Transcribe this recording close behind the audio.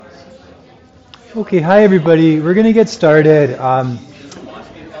Okay, hi everybody. We're going to get started. I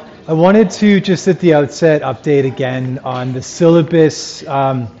wanted to just at the outset update again on the syllabus.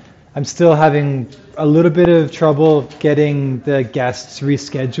 I'm still having a little bit of trouble getting the guests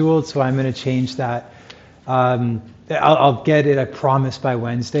rescheduled, so I'm going to change that. I'll get it, I promise, by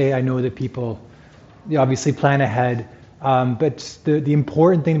Wednesday. I know that people obviously plan ahead, but the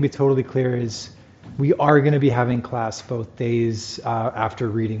important thing to be totally clear is we are going to be having class both days after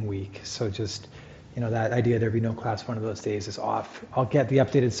reading week. So just, that idea there'd be no class one of those days is off. I'll get the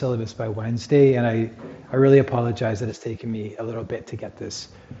updated syllabus by Wednesday, and I really apologize that it's taken me a little bit to get this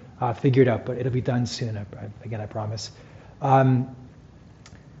figured out, but it'll be done soon, I promise.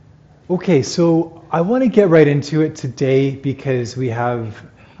 Okay, so I want to get right into it today because we have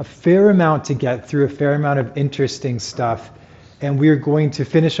a fair amount to get through, a fair amount of interesting stuff, and we're going to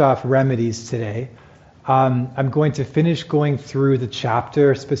finish off Remedies today. I'm going to finish going through the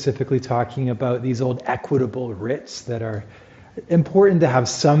chapter, specifically talking about these old equitable writs that are important to have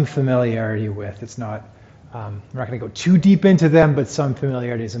some familiarity with. It's not, we're not going to go too deep into them, but some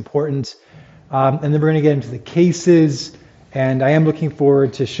familiarity is important. And then we're going to get into the cases, and I am looking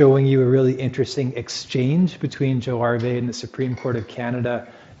forward to showing you a really interesting exchange between Joe Arvey and the Supreme Court of Canada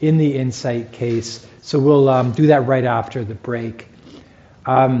in the Insite case. So we'll do that right after the break.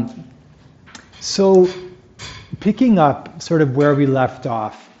 So picking up sort of where we left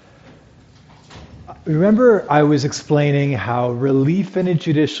off, remember I was explaining how relief in a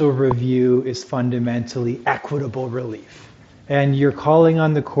judicial review is fundamentally equitable relief. And you're calling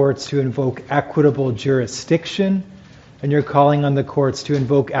on the courts to invoke equitable jurisdiction, and you're calling on the courts to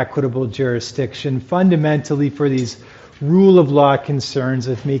invoke equitable jurisdiction fundamentally for these rule of law concerns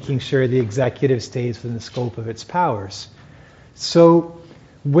of making sure the executive stays within the scope of its powers. So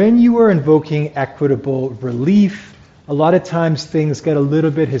when you are invoking equitable relief, a lot of times things get a little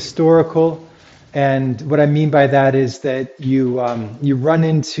bit historical, and what I mean by that is that you run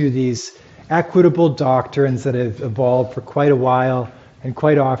into these equitable doctrines that have evolved for quite a while, and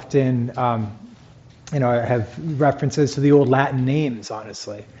quite often, have references to the old Latin names.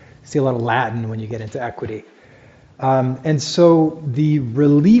 Honestly, you see a lot of Latin when you get into equity, and so the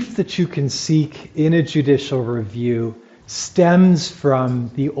relief that you can seek in a judicial review stems from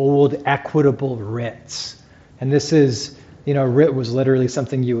the old equitable writs. And this is, writ was literally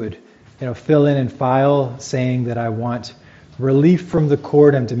something you would, fill in and file saying that I want relief from the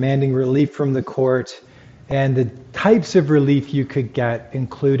court, I'm demanding relief from the court. And the types of relief you could get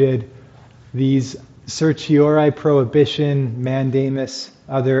included these certiorari, prohibition, mandamus,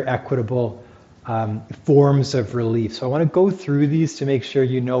 other equitable forms of relief. So I want to go through these to make sure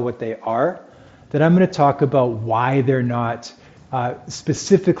you know what they are. Then I'm going to talk about why they're not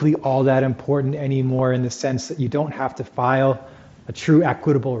specifically all that important anymore, in the sense that you don't have to file a true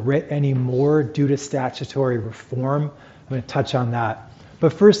equitable writ anymore due to statutory reform. I'm going to touch on that.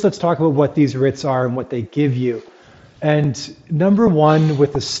 But first, let's talk about what these writs are and what they give you. And number one,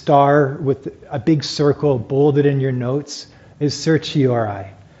 with a star, with a big circle bolded in your notes, is certiorari.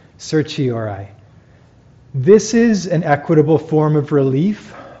 Certiorari. This is an equitable form of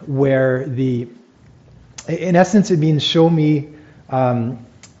relief where in essence, it means show me the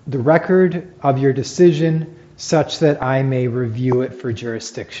record of your decision such that I may review it for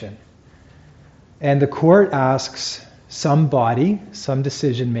jurisdiction. And the court asks some body, some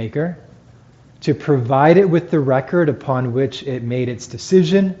decision maker, to provide it with the record upon which it made its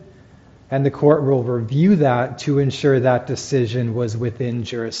decision, and the court will review that to ensure that decision was within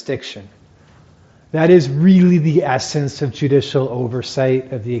jurisdiction. That is really the essence of judicial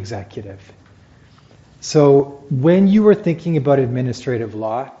oversight of the executive. So when you are thinking about administrative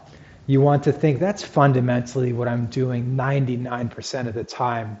law, you want to think that's fundamentally what I'm doing 99% of the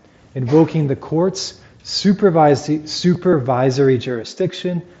time, invoking the court's supervisory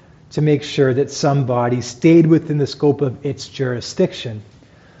jurisdiction to make sure that somebody stayed within the scope of its jurisdiction.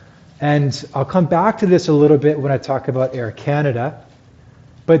 And I'll come back to this a little bit when I talk about Air Canada,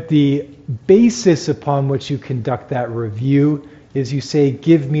 but the basis upon which you conduct that review is you say,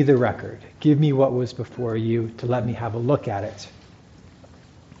 give me the record. Give me what was before you to let me have a look at it.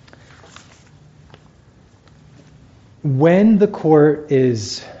 When the court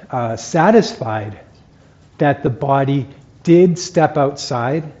is satisfied that the body did step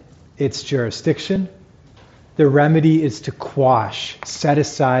outside its jurisdiction, the remedy is to quash, set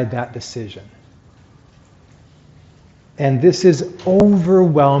aside that decision. And this is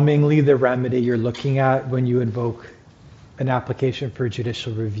overwhelmingly the remedy you're looking at when you invoke an application for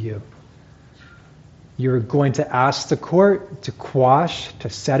judicial review. You're going to ask the court to quash, to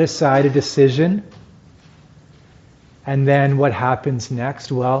set aside a decision. And then what happens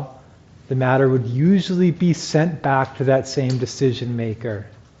next? Well, the matter would usually be sent back to that same decision maker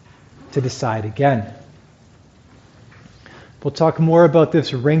to decide again. We'll talk more about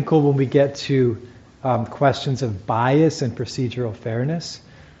this wrinkle when we get to questions of bias and procedural fairness,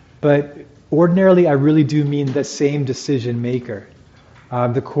 but ordinarily I really do mean the same decision maker.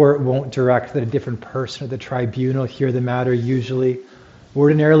 The court won't direct that a different person at the tribunal hear the matter usually.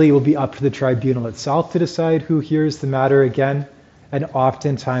 Ordinarily it will be up to the tribunal itself to decide who hears the matter again, and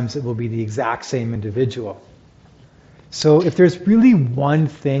oftentimes it will be the exact same individual. So if there's really one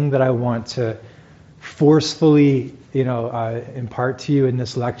thing that I want to forcefully impart to you in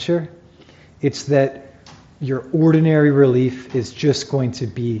this lecture, it's that your ordinary relief is just going to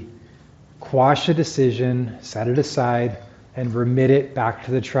be quash a decision, set it aside, and remit it back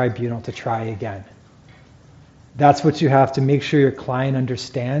to the tribunal to try again. That's what you have to make sure your client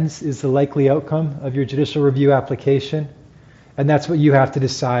understands is the likely outcome of your judicial review application. And that's what you have to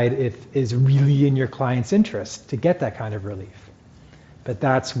decide if is really in your client's interest to get that kind of relief. But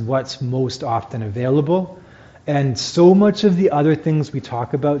that's what's most often available. And so much of the other things we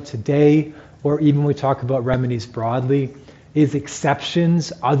talk about today, or even we talk about remedies broadly, is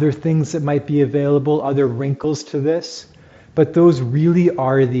exceptions, other things that might be available, other wrinkles to this. But those really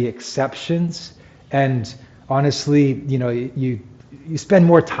are the exceptions. And honestly, you spend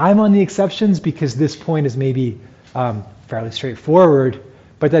more time on the exceptions because this point is maybe fairly straightforward,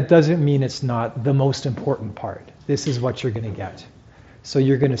 but that doesn't mean it's not the most important part. This is what you're going to get. So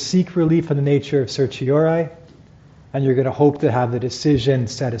you're going to seek relief in the nature of certiorari, and you're going to hope to have the decision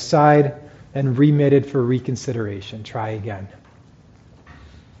set aside and remitted for reconsideration. Try again.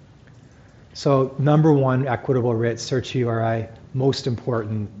 So number one, equitable writ, certiorari, most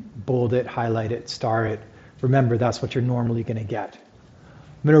important. Bold it, highlight it, star it. Remember, that's what you're normally going to get.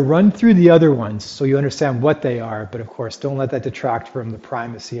 I'm going to run through the other ones so you understand what they are, but of course, don't let that detract from the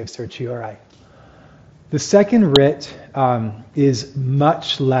primacy of certiorari. The second writ is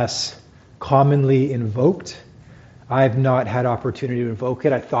much less commonly invoked. I've not had opportunity to invoke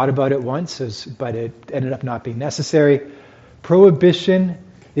it. I thought about it once, but it ended up not being necessary. Prohibition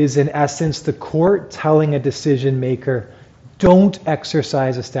is in essence the court telling a decision maker, don't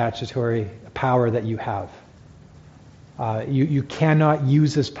exercise a statutory power that you have. You cannot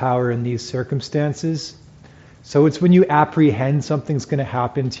use this power in these circumstances. So it's when you apprehend something's going to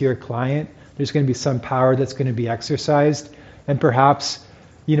happen to your client, there's going to be some power that's going to be exercised, and perhaps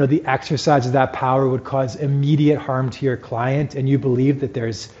the exercise of that power would cause immediate harm to your client, and you believe that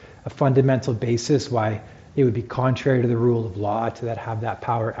there's a fundamental basis why it would be contrary to the rule of law to have that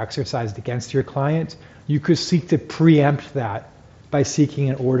power exercised against your client. You could seek to preempt that by seeking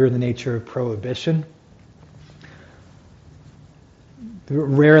an order in the nature of prohibition. It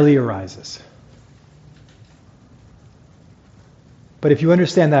rarely arises. But if you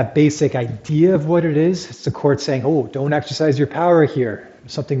understand that basic idea of what it is, it's the court saying, oh, don't exercise your power here.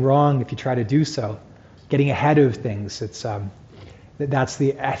 There's something wrong if you try to do so. Getting ahead of things. That's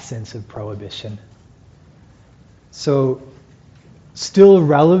the essence of prohibition. So, still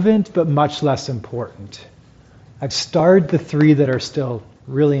relevant, but much less important. I've starred the three that are still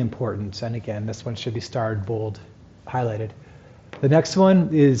really important. And again, this one should be starred, bold, highlighted. The next one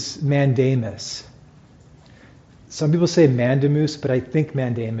is mandamus. Some people say mandamus, but I think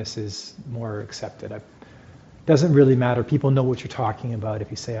mandamus is more accepted. It doesn't really matter. People know what you're talking about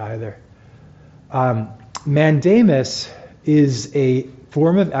if you say either. Mandamus is a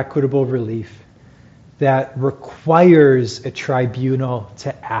form of equitable relief that requires a tribunal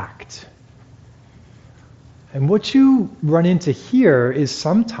to act. And what you run into here is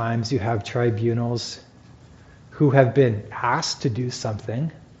sometimes you have tribunals who have been asked to do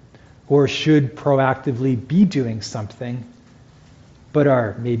something or should proactively be doing something, but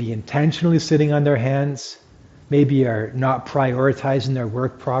are maybe intentionally sitting on their hands, maybe are not prioritizing their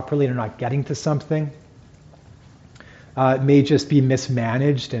work properly and are not getting to something. It may just be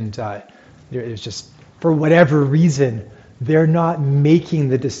mismanaged and there's just, for whatever reason, they're not making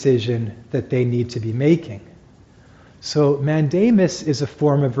the decision that they need to be making. So mandamus is a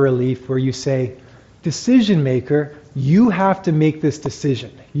form of relief where you say, decision maker, you have to make this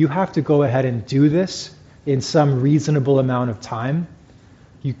decision. You have to go ahead and do this in some reasonable amount of time.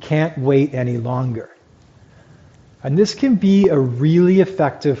 You can't wait any longer. And this can be a really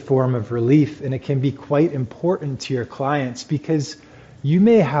effective form of relief, and it can be quite important to your clients because you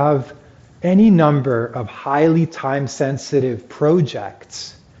may have any number of highly time-sensitive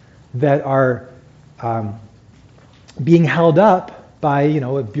projects that are being held up by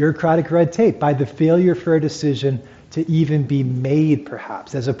a bureaucratic red tape, by the failure for a decision to even be made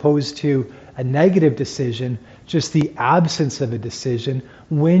perhaps, as opposed to a negative decision just the absence of a decision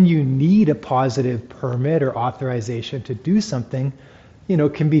when you need a positive permit or authorization to do something,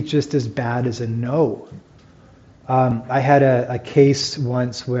 can be just as bad as a no. I had a case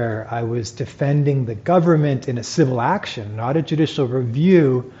once where I was defending the government in a civil action, not a judicial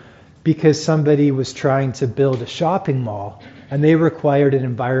review, because somebody was trying to build a shopping mall and they required an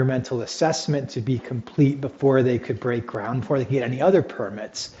environmental assessment to be complete before they could break ground, before they could get any other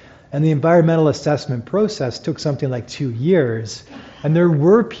permits. And the environmental assessment process took something like 2 years. And there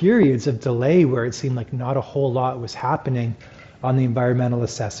were periods of delay where it seemed like not a whole lot was happening on the environmental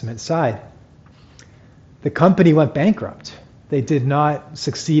assessment side. The company went bankrupt. They did not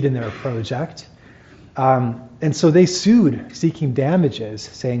succeed in their project. And so they sued, seeking damages,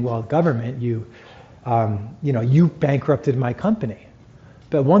 saying, well, government, you bankrupted my company.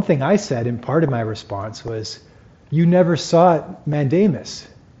 But one thing I said, and part of my response was, you never sought mandamus.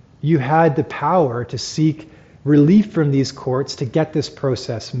 You had the power to seek relief from these courts to get this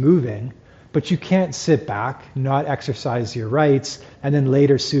process moving, but you can't sit back, not exercise your rights, and then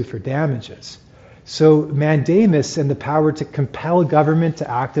later sue for damages. So mandamus and the power to compel government to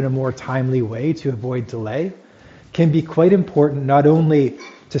act in a more timely way to avoid delay can be quite important, not only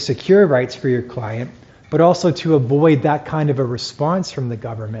to secure rights for your client, but also to avoid that kind of a response from the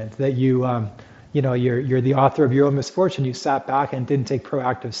government that you're the author of your own misfortune. You sat back and didn't take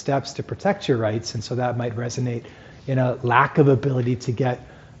proactive steps to protect your rights, and so that might resonate in a lack of ability to get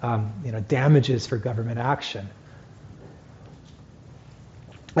damages for government action.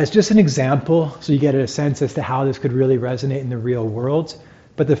 As just an example, so you get a sense as to how this could really resonate in the real world.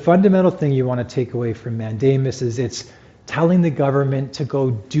 But the fundamental thing you want to take away from mandamus is it's telling the government to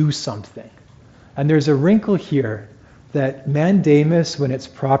go do something. And there's a wrinkle here that mandamus, when it's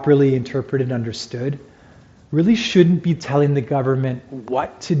properly interpreted and understood, really shouldn't be telling the government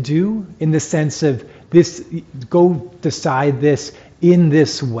what to do in the sense of this, go decide this in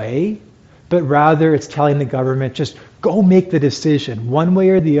this way, but rather it's telling the government, just go make the decision. One way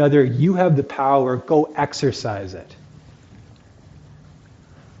or the other, you have the power, go exercise it.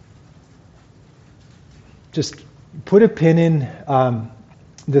 Just put a pin in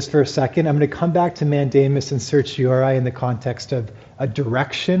this for a second. I'm going to come back to mandamus and certiorari in the context of a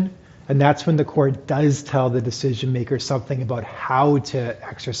direction, and that's when the court does tell the decision maker something about how to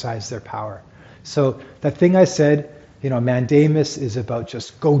exercise their power. So that thing I said, mandamus is about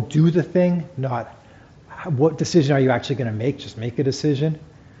just go do the thing, not what decision are you actually going to make? Just make a decision.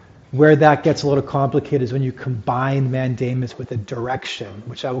 Where that gets a little complicated is when you combine mandamus with a direction,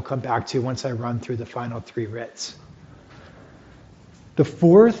 which I will come back to once I run through the final 3 writs. The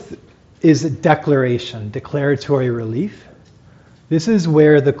fourth is a declaration, declaratory relief. This is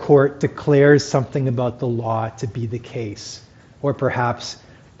where the court declares something about the law to be the case, or perhaps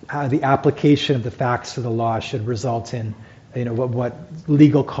the application of the facts to the law should result in what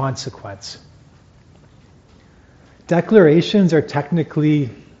legal consequence. Declarations are technically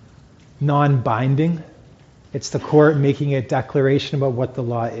non-binding. It's the court making a declaration about what the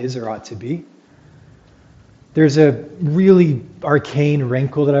law is or ought to be. There's a really arcane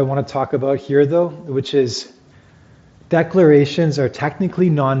wrinkle that I want to talk about here, though, which is declarations are technically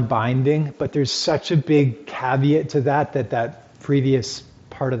non-binding, but there's such a big caveat to that previous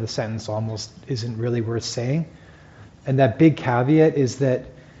part of the sentence almost isn't really worth saying. And that big caveat is that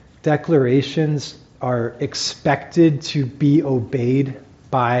declarations are expected to be obeyed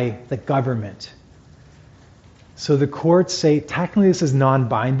by the government. So the courts say, technically this is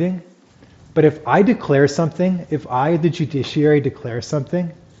non-binding, but if I declare something, if I, the judiciary, declare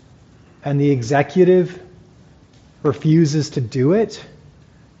something, and the executive refuses to do it,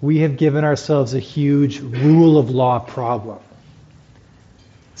 we have given ourselves a huge rule of law problem.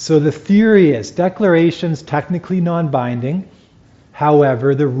 So the theory is declarations technically non-binding,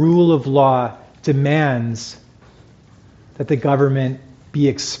 however, the rule of law demands that the government be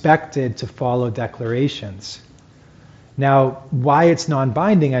expected to follow declarations. Now, why it's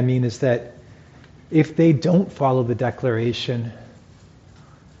non-binding, is that if they don't follow the declaration,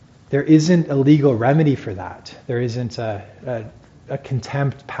 there isn't a legal remedy for that. There isn't a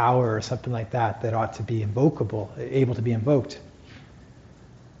contempt power or something like that ought to be able to be invoked.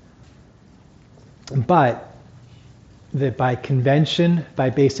 But that by convention, by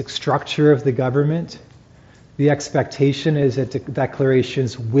basic structure of the government, the expectation is that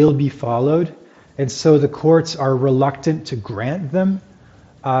declarations will be followed, and so the courts are reluctant to grant them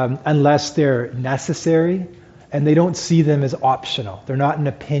unless they're necessary, and they don't see them as optional. They're not an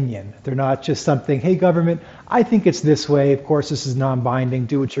opinion. They're not just something, hey government, I think it's this way, of course this is non-binding,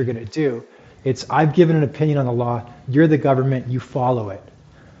 do what you're going to do. It's, I've given an opinion on the law, you're the government, you follow it.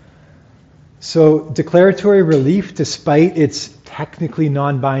 So declaratory relief, despite its technically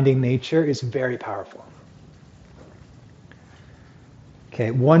non-binding nature, is very powerful.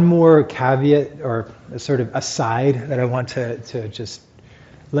 Okay, one more caveat or a sort of aside that I want to just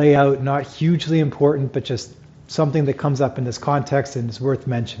lay out, not hugely important, but just something that comes up in this context and is worth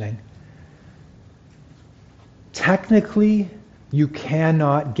mentioning. Technically, you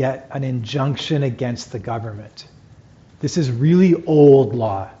cannot get an injunction against the government. This is really old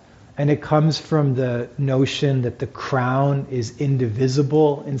law, and it comes from the notion that the crown is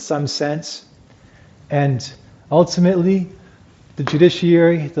indivisible in some sense. And ultimately, the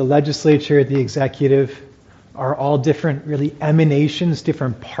judiciary, the legislature, the executive are all different, really, emanations,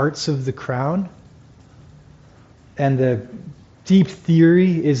 different parts of the crown. And the deep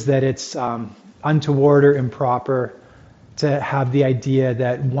theory is that it's untoward or improper to have the idea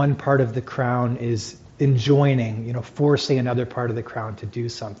that one part of the crown is enjoining, forcing another part of the crown to do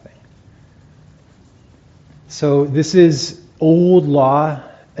something. So this is old law.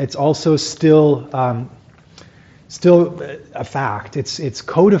 It's also still a fact. It's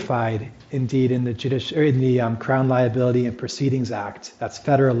codified indeed in the Crown Liability and Proceedings Act. That's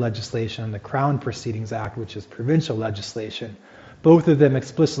federal legislation, and the Crown Proceedings Act, which is provincial legislation. Both of them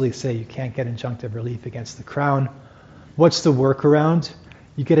explicitly say you can't get injunctive relief against the Crown. What's the workaround?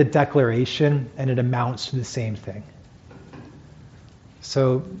 You get a declaration, and it amounts to the same thing.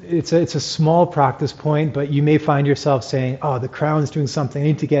 So it's a small practice point, but you may find yourself saying, oh, the Crown's doing something, I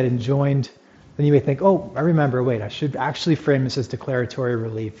need to get enjoined. Then you may think, oh, I remember, wait, I should actually frame this as declaratory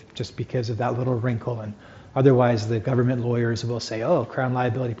relief just because of that little wrinkle. And otherwise, the government lawyers will say, oh, Crown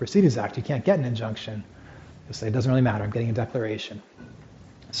Liability Proceedings Act, you can't get an injunction. They'll say, it doesn't really matter, I'm getting a declaration.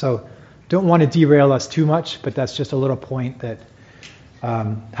 So don't want to derail us too much, but that's just a little point that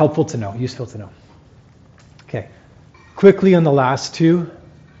helpful to know, useful to know. Okay, quickly on the last two,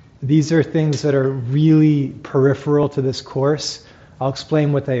 these are things that are really peripheral to this course. I'll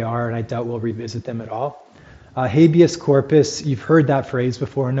explain what they are, and I doubt we'll revisit them at all. Habeas corpus, you've heard that phrase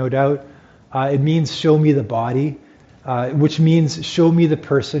before, no doubt. It means show me the body, which means show me the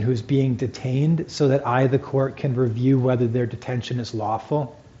person who's being detained so that I, the court, can review whether their detention is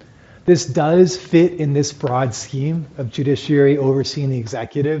lawful. This does fit in this broad scheme of judiciary overseeing the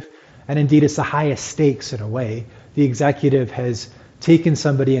executive, and indeed it's the highest stakes in a way. The executive has taken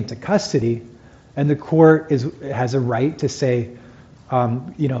somebody into custody, and the court has a right to say,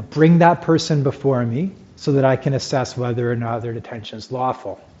 bring that person before me so that I can assess whether or not their detention is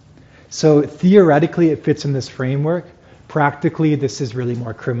lawful. So theoretically, it fits in this framework. Practically, this is really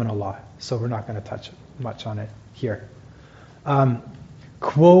more criminal law, so we're not going to touch much on it here.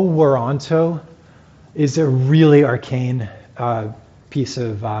 Quo warranto is a really arcane piece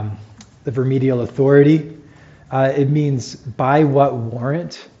of the remedial authority. It means by what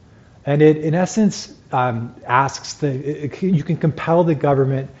warrant, and it, in essence, asks you can compel the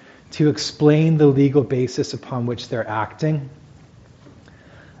government to explain the legal basis upon which they're acting.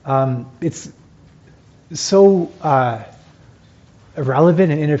 It's so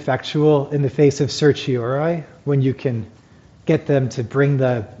irrelevant and ineffectual in the face of certiorari when you can get them to bring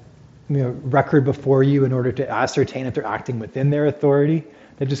the record before you in order to ascertain if they're acting within their authority.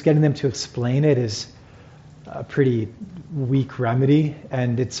 That just getting them to explain it is a pretty weak remedy,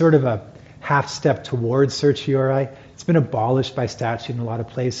 and it's sort of a half step towards certiorari. It's been abolished by statute in a lot of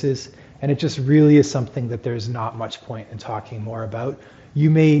places, and it just really is something that there's not much point in talking more about. You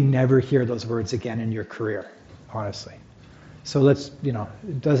may never hear those words again in your career, honestly. So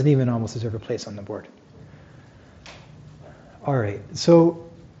it doesn't even almost deserve a place on the board. All right, so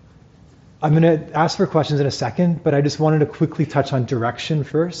I'm going to ask for questions in a second, but I just wanted to quickly touch on direction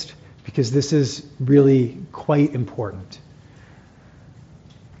first, because this is really quite important.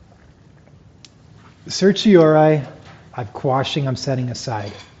 Certiorari, I'm quashing, I'm setting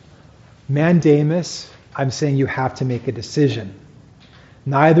aside. Mandamus, I'm saying you have to make a decision.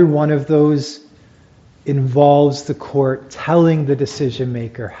 Neither one of those involves the court telling the decision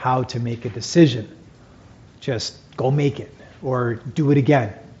maker how to make a decision. Just go make it or do it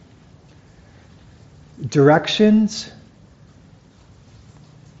again. Directions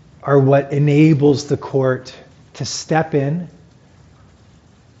are what enables the court to step in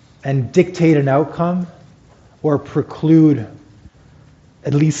and dictate an outcome or preclude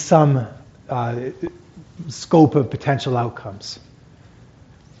at least some scope of potential outcomes.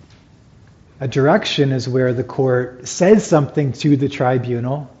 A direction is where the court says something to the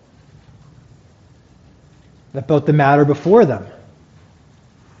tribunal about the matter before them.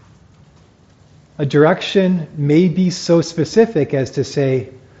 A direction may be so specific as to say,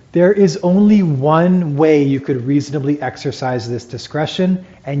 There is only one way you could reasonably exercise this discretion,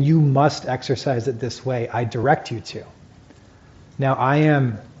 and you must exercise it this way. I direct you to. Now,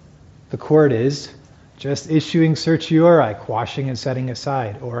 the court is just issuing certiorari, quashing and setting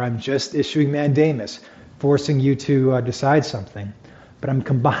aside, or I'm just issuing mandamus, forcing you to decide something. But I'm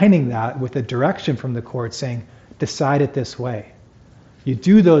combining that with a direction from the court saying, decide it this way. You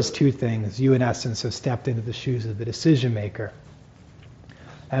do those two things, you in essence have stepped into the shoes of the decision maker.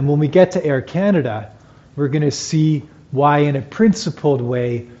 And when we get to Air Canada, we're going to see why in a principled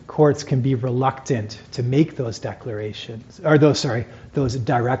way courts can be reluctant to make those declarations, or those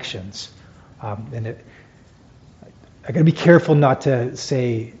directions. I got to be careful not to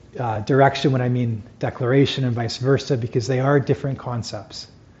say direction when I mean declaration and vice versa, because they are different concepts.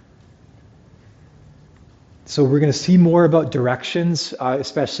 So we're going to see more about directions,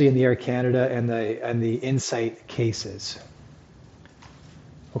 especially in the Air Canada and the Insite cases.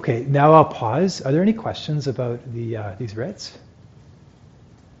 Okay, now I'll pause. Are there any questions about these writs?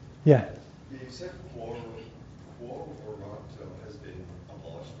 Yeah. You said quo warranto has been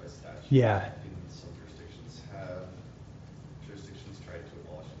abolished by statute. Yeah. In some jurisdictions, have jurisdictions tried to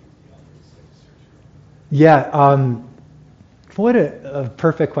abolish it beyond things like certiorari? Yeah. What a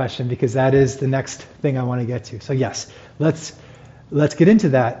perfect question, because that is the next thing I want to get to. So yes, let's get into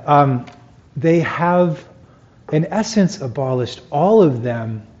that. They have, in essence, abolished all of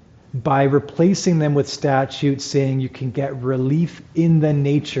them by replacing them with statutes saying you can get relief in the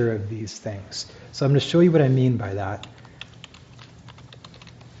nature of these things. So I'm going to show you what I mean by that.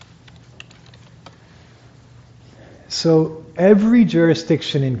 So every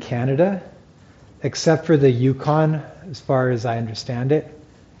jurisdiction in Canada, except for the Yukon, as far as I understand it,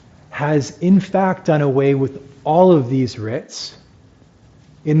 has in fact done away with all of these writs,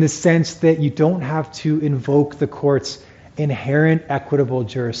 in the sense that you don't have to invoke the court's inherent equitable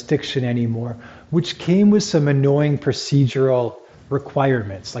jurisdiction anymore, which came with some annoying procedural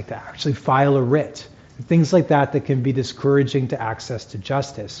requirements, like to actually file a writ, things like that can be discouraging to access to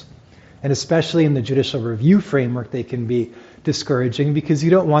justice. And especially in the judicial review framework, they can be discouraging because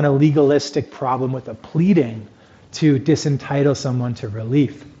you don't want a legalistic problem with a pleading to disentitle someone to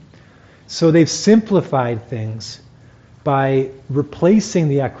relief. So they've simplified things by replacing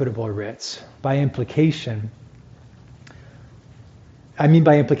the equitable writs by implication. I mean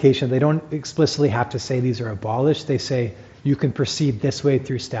by implication, they don't explicitly have to say these are abolished. They say you can proceed this way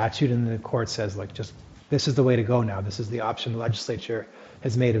through statute, and the court says, like, just this is the way to go now. This is the option the legislature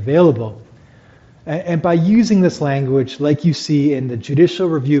has made available. And by using this language, like you see in the Judicial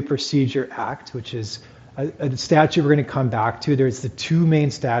Review Procedure Act, which is a statute we're going to come back to, there's the two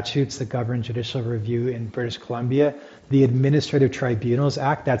main statutes that govern judicial review in British Columbia. The Administrative Tribunals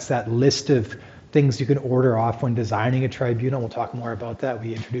Act, that's that list of things you can order off when designing a tribunal. We'll talk more about that.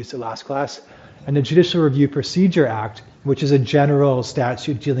 We introduced it last class. And the Judicial Review Procedure Act, which is a general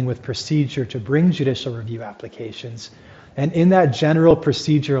statute dealing with procedure to bring judicial review applications. And in that general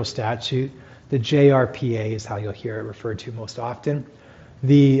procedural statute, the JRPA is how you'll hear it referred to most often,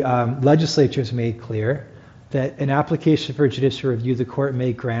 the legislature has made clear that an application for judicial review, the court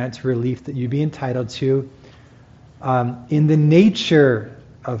may grant relief that you be entitled to in the nature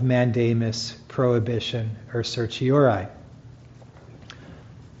of mandamus, prohibition, or certiorari.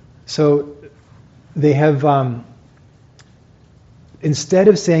 So they have, instead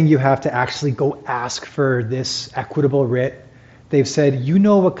of saying you have to actually go ask for this equitable writ, they've said you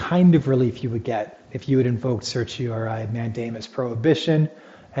know what kind of relief you would get if you had invoked certiorari, mandamus, prohibition,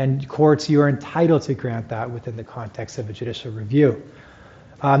 and courts, you are entitled to grant that within the context of a judicial review.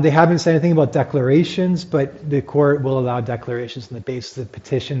 They haven't said anything about declarations, but the court will allow declarations on the basis of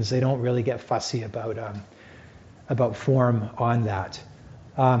petitions. They don't really get fussy about form on that.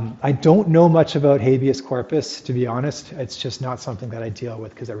 I don't know much about habeas corpus, to be honest. It's just not something that I deal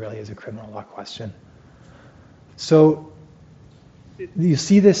with because it really is a criminal law question. So you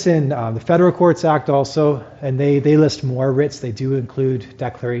see this in the Federal Courts Act also, and they list more writs. They do include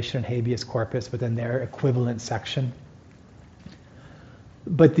declaration and habeas corpus within their equivalent section.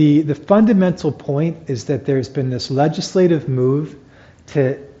 But the fundamental point is that there's been this legislative move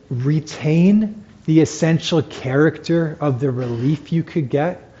to retain the essential character of the relief you could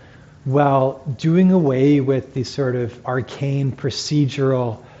get while doing away with the sort of arcane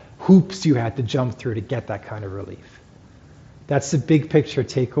procedural hoops you had to jump through to get that kind of relief. That's the big picture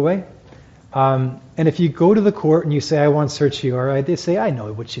takeaway. And if you go to the court and you say, I want certiorari, they say, I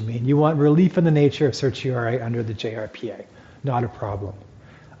know what you mean. You want relief in the nature of certiorari under the JRPA. Not a problem.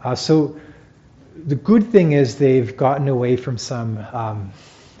 So the good thing is they've gotten away from some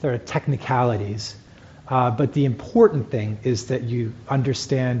sort of technicalities But the important thing is that you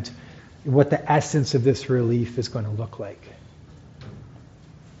understand what the essence of this relief is going to look like.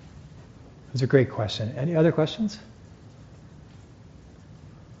 That's a great question. Any other questions?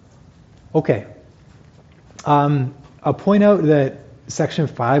 Okay. I'll point out that Section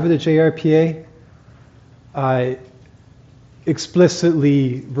 5 of the JRPA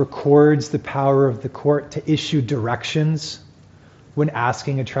explicitly records the power of the court to issue directions when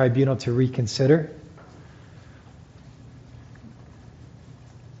asking a tribunal to reconsider.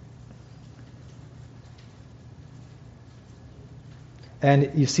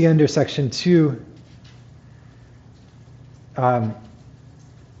 And you see under Section 2,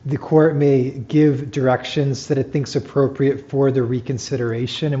 the court may give directions that it thinks appropriate for the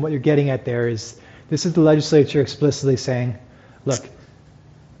reconsideration. And what you're getting at there is, this is the legislature explicitly saying, look,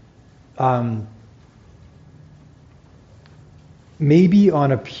 maybe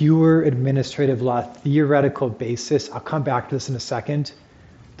on a pure administrative law theoretical basis, I'll come back to this in a second,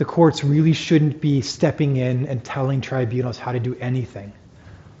 the courts really shouldn't be stepping in and telling tribunals how to do anything.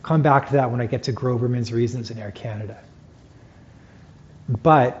 I'll come back to that when I get to Groverman's reasons in Air Canada.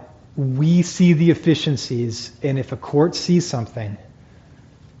 But we see the efficiencies, and if a court sees something,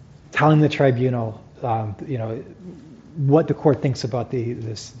 telling the tribunal, what the court thinks about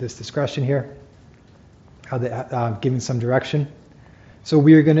this discretion here, how they giving some direction. So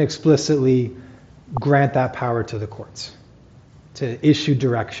we are going to explicitly grant that power to the courts to issue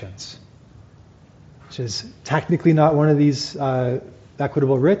directions, which is technically not one of these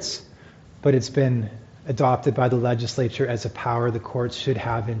equitable writs, but it's been adopted by the legislature as a power the courts should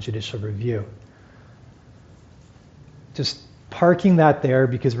have in judicial review. Just parking that there,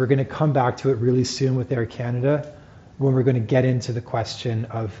 because we're going to come back to it really soon with Air Canada, when we're going to get into the question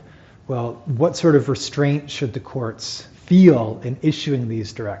of, well, what sort of restraint should the courts feel in issuing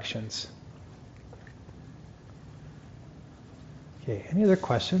these directions? Okay, any other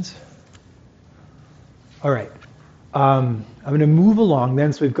questions? All right. I'm going to move along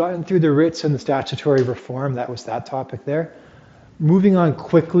then. So we've gotten through the writs and the statutory reform. That was that topic there. Moving on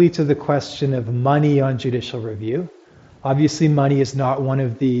quickly to the question of money on judicial review. Obviously, money is not one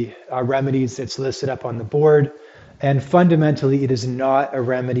of the remedies that's listed up on the board. And fundamentally, it is not a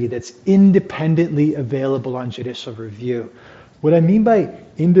remedy that's independently available on judicial review. What I mean by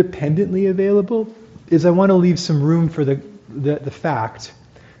independently available is I want to leave some room for the fact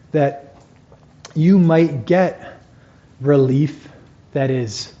that you might get relief that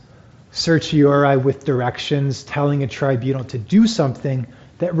is certiorari with directions telling a tribunal to do something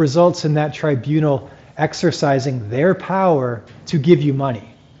that results in that tribunal exercising their power to give you money.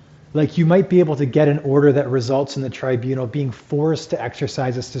 Like, you might be able to get an order that results in the tribunal being forced to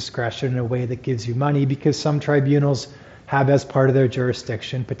exercise its discretion in a way that gives you money, because some tribunals have as part of their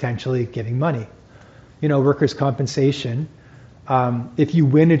jurisdiction potentially giving money. Workers' compensation, if you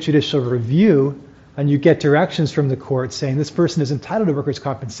win a judicial review and you get directions from the court saying this person is entitled to workers'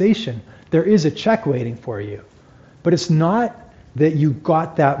 compensation, there is a check waiting for you. But it's not that you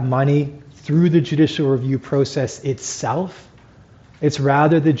got that money through the judicial review process itself. It's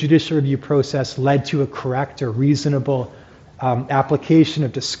rather the judicial review process led to a correct or reasonable application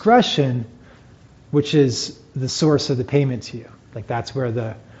of discretion, which is the source of the payment to you. Like, that's where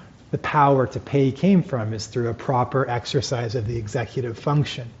the power to pay came from, is through a proper exercise of the executive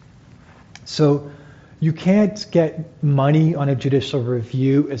function. So you can't get money on a judicial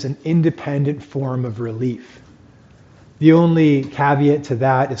review as an independent form of relief. The only caveat to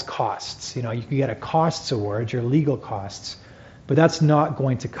that is costs. You can get a costs award, your legal costs, but that's not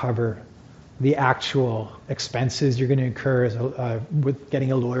going to cover the actual expenses you're going to incur with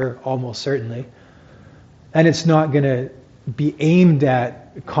getting a lawyer, almost certainly. And it's not going to be aimed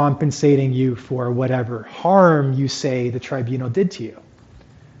at compensating you for whatever harm you say the tribunal did to you.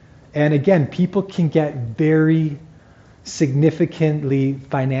 And again, people can get very significantly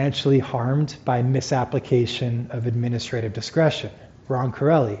financially harmed by misapplication of administrative discretion. Ron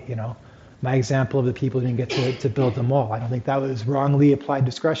Corelli, my example of the people who didn't get to build the mall. I don't think that was wrongly applied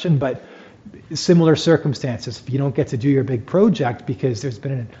discretion, but similar circumstances. If you don't get to do your big project because there's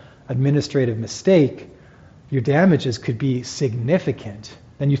been an administrative mistake, your damages could be significant.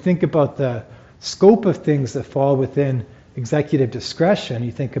 Then you think about the scope of things that fall within executive discretion.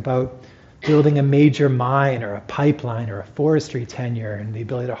 You think about building a major mine or a pipeline or a forestry tenure and the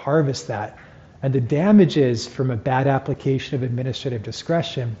ability to harvest that. And the damages from a bad application of administrative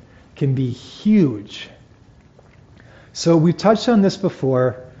discretion can be huge. So we've touched on this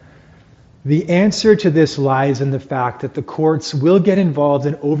before. The answer to this lies in the fact that the courts will get involved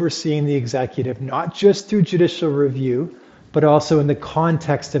in overseeing the executive, not just through judicial review, but also in the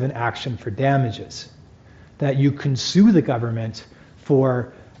context of an action for damages. that you can sue the government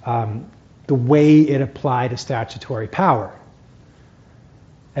for the way it applied a statutory power.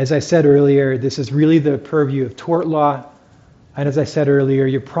 As I said earlier, this is really the purview of tort law. And as I said earlier,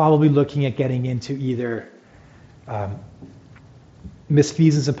 you're probably looking at getting into either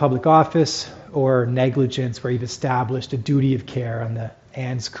misfeasance in public office or negligence, where you've established a duty of care on the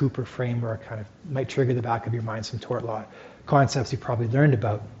Ans-Cooper framework. Kind of might trigger the back of your mind some tort law concepts you probably learned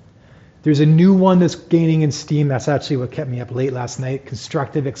about. There's a new one that's gaining in steam. That's actually what kept me up late last night.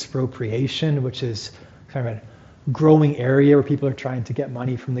 Constructive expropriation, which is kind of a growing area where people are trying to get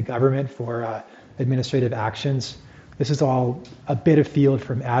money from the government for administrative actions. This is all a bit afield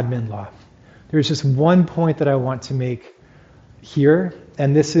from admin law. There's just one point that I want to make here,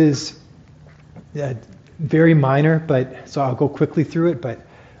 and this is very minor, but so I'll go quickly through it, but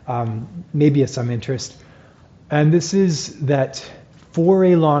maybe of some interest. And this is that for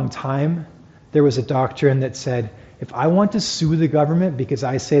a long time, there was a doctrine that said, if I want to sue the government because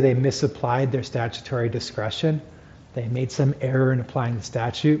I say they misapplied their statutory discretion, they made some error in applying the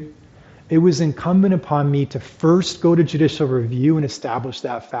statute, it was incumbent upon me to first go to judicial review and establish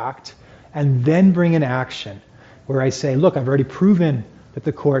that fact, and then bring an action where I say, look, I've already proven that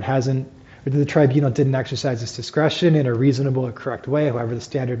the court hasn't, or that the tribunal didn't exercise its discretion in a reasonable or correct way, however the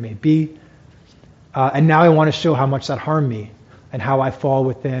standard may be. And now I want to show how much that harmed me and how I fall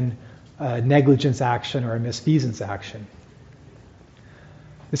within a negligence action or a misfeasance action.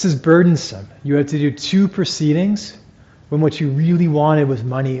 This is burdensome. You had to do 2 proceedings when what you really wanted was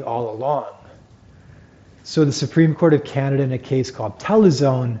money all along. So the Supreme Court of Canada, in a case called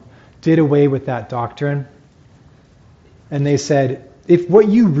Telezone, did away with that doctrine. And they said, if what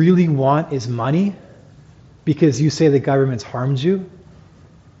you really want is money because you say the government's harmed you,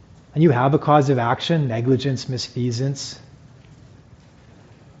 and you have a cause of action, negligence, misfeasance,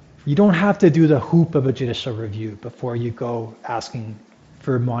 you don't have to do the hoop of a judicial review before you go asking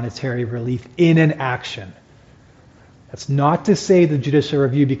for monetary relief in an action. That's not to say the judicial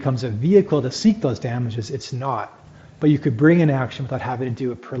review becomes a vehicle to seek those damages. It's not. But you could bring an action without having to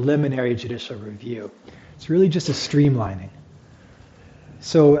do a preliminary judicial review. It's really just a streamlining.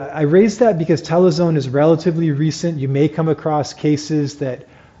 So I raised that because Telezone is relatively recent. You may come across cases that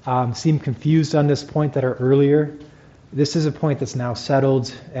seem confused on this point that are earlier. This is a point that's now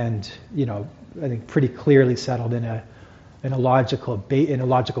settled, and I think pretty clearly settled in a logical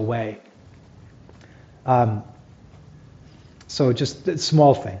way. So just a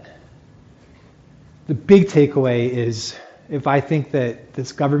small thing. The big takeaway is, if I think that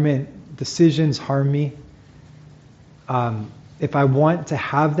this government decisions harm me, if I want to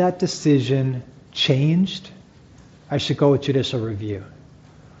have that decision changed, I should go with judicial review.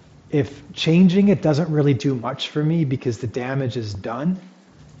 If changing it doesn't really do much for me because the damage is done,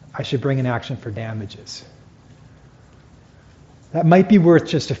 I should bring an action for damages. That might be worth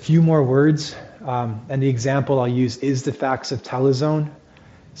just a few more words, and the example I'll use is the facts of Telezone.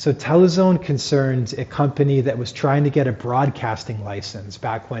 So Telezone concerned a company that was trying to get a broadcasting license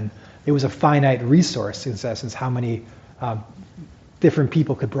back when it was a finite resource, in essence, how many different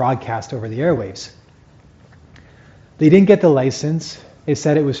people could broadcast over the airwaves. They didn't get the license. They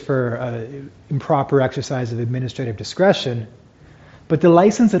said it was for improper exercise of administrative discretion, but the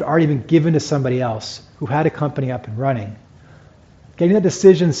license had already been given to somebody else who had a company up and running. Getting that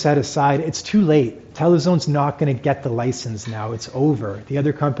decision set aside, it's too late. Telezone's not going to get the license now. It's over. The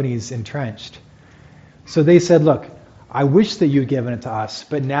other company's entrenched. So they said, look, I wish that you'd given it to us,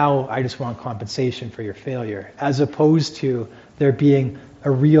 but now I just want compensation for your failure, as opposed to there being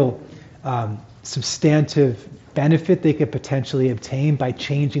a real substantive benefit they could potentially obtain by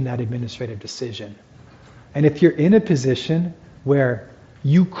changing that administrative decision. And if you're in a position where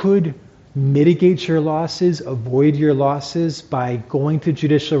you could mitigate your losses, avoid your losses by going to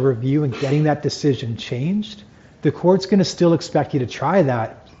judicial review and getting that decision changed, the court's going to still expect you to try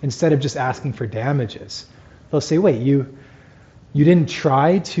that instead of just asking for damages. They'll say, wait, you didn't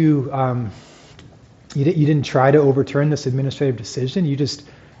try to you didn't try to overturn this administrative decision. You just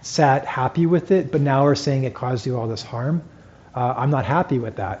sat happy with it, but now are saying it caused you all this harm. I'm not happy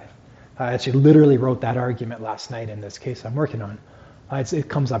with that. I actually literally wrote that argument last night in this case I'm working on. It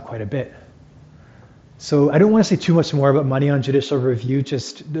comes up quite a bit. So I don't want to say too much more about money on judicial review.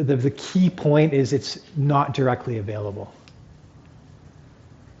 Just the key point is it's not directly available.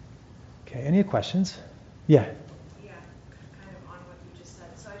 Okay, any questions? Yeah. Yeah, kind of on what you just said.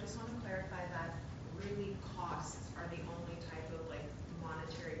 So I just want to clarify that really costs are the only type of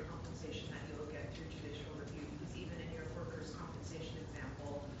monetary compensation that you will get through judicial review, because even in your workers' compensation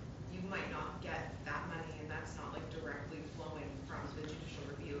example, you might not get that money, and that's not directly flowing from the judicial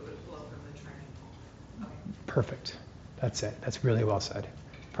review. It would flow from the tribunal. Okay. Perfect. That's it. That's really well said.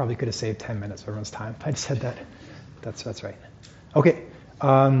 Probably could have saved 10 minutes of everyone's time if I'd said that. That's right. Okay,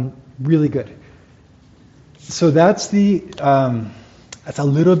 really good. So that's a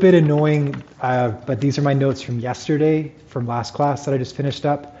little bit annoying, but these are my notes from yesterday, from last class that I just finished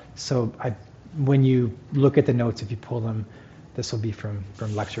up. So when you look at the notes, if you pull them, this will be from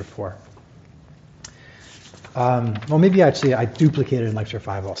lecture 4. Well, maybe actually I duplicated in lecture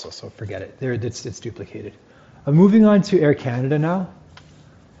 5 also, so forget it. It's duplicated. Moving on to Air Canada now.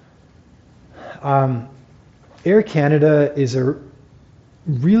 Air Canada is a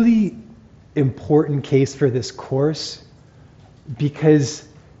really important case for this course because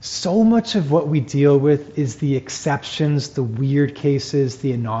so much of what we deal with is the exceptions, the weird cases,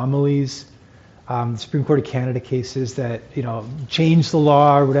 the anomalies, the Supreme Court of Canada cases that, change the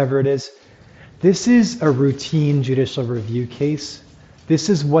law or whatever it is. This is a routine judicial review case. This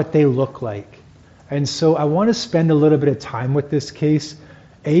is what they look like. And so I want to spend a little bit of time with this case,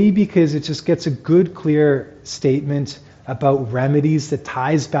 because it just gets a good, clear statement about remedies that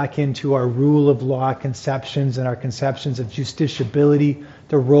ties back into our rule of law conceptions and our conceptions of justiciability,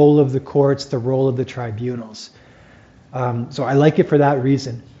 the role of the courts, the role of the tribunals. So I like it for that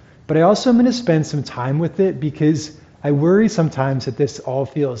reason. But I also am going to spend some time with it because I worry sometimes that this all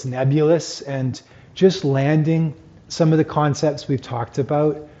feels nebulous, and just landing some of the concepts we've talked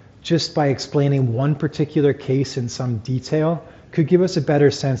about just by explaining one particular case in some detail could give us a better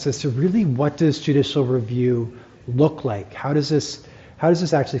sense as to really what does judicial review look like? How does this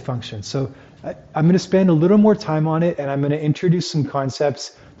actually function? So I'm going to spend a little more time on it, and I'm going to introduce some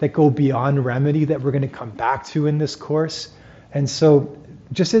concepts that go beyond remedy that we're going to come back to in this course. And so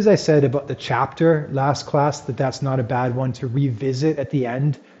just as I said about the chapter last class, that's not a bad one to revisit at the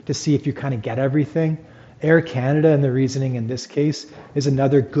end to see if you kind of get everything. Air Canada and the reasoning in this case is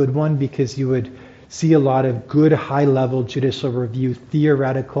another good one because you would see a lot of good high-level judicial review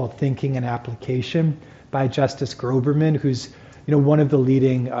theoretical thinking and application by Justice Groberman, who's one of the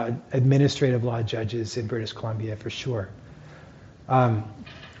leading administrative law judges in British Columbia for sure.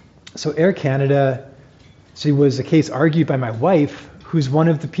 So Air Canada, she was a case argued by my wife, who's one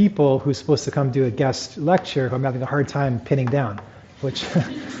of the people who's supposed to come do a guest lecture who I'm having a hard time pinning down, which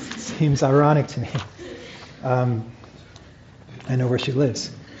seems ironic to me. I know where she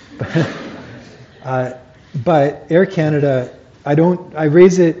lives. But Air Canada, I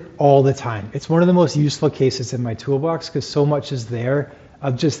raise it all the time. It's one of the most useful cases in my toolbox because so much is there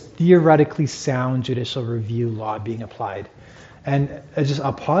of just theoretically sound judicial review law being applied. And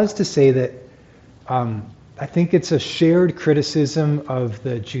I'll pause to say that I think it's a shared criticism of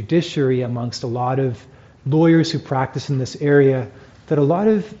the judiciary amongst a lot of lawyers who practice in this area that a lot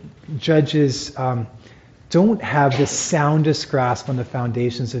of judges don't have the soundest grasp on the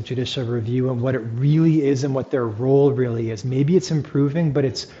foundations of judicial review and what it really is and what their role really is. Maybe it's improving,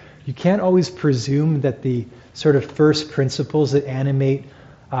 but you can't always presume that the sort of first principles that animate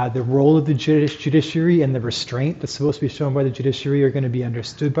the role of the judiciary and the restraint that's supposed to be shown by the judiciary are going to be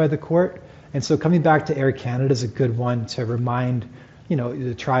understood by the court. And so coming back to Air Canada is a good one to remind,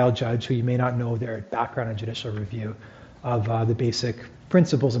 the trial judge who you may not know their background in judicial review of the basic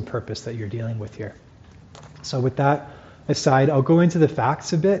principles and purpose that you're dealing with here. So with that aside, I'll go into the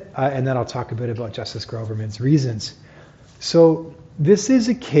facts a bit, and then I'll talk a bit about Justice Groverman's reasons. So this is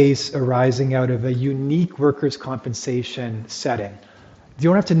a case arising out of a unique workers' compensation setting. You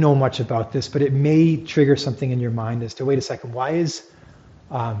don't have to know much about this, but it may trigger something in your mind as to, wait a second, why is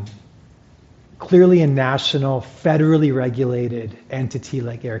clearly a national, federally regulated entity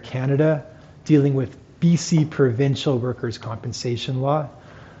like Air Canada dealing with BC provincial workers' compensation law?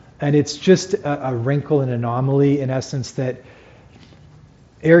 And it's just a wrinkle, an anomaly, in essence, that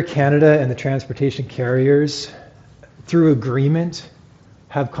Air Canada and the transportation carriers, through agreement,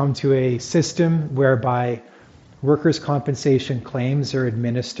 have come to a system whereby workers' compensation claims are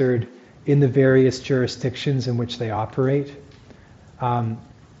administered in the various jurisdictions in which they operate.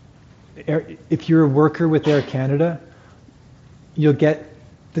 If you're a worker with Air Canada, you'll get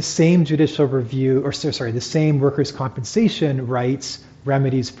the same judicial review, the same workers' compensation rights,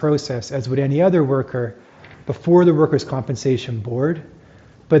 remedies process as would any other worker before the Workers' Compensation Board,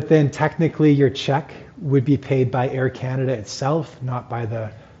 but then technically your check would be paid by Air Canada itself, not by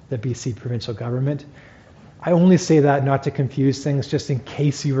the BC provincial government. I only say that not to confuse things, just in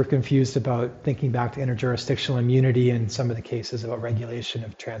case you were confused about thinking back to interjurisdictional immunity and some of the cases about regulation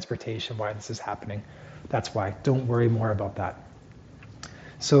of transportation, why this is happening. That's why. Don't worry more about that.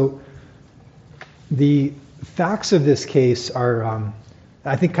 So the facts of this case are,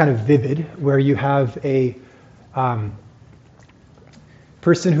 I think, kind of vivid, where you have a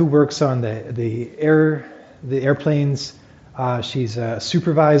person who works on the air the airplanes. She's a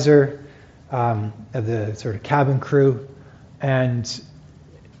supervisor of the sort of cabin crew, and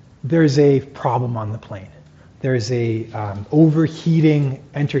there's a problem on the plane. There's a overheating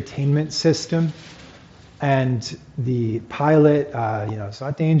entertainment system, and the pilot, it's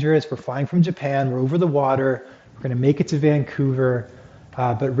not dangerous. We're flying from Japan. We're over the water. We're going to make it to Vancouver,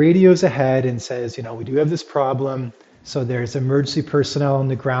 but radios ahead and says, we do have this problem. So there's emergency personnel on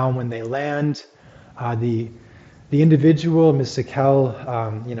the ground when they land. The individual, Ms.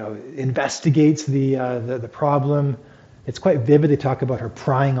 Sikel, investigates the problem. It's quite vivid. They talk about her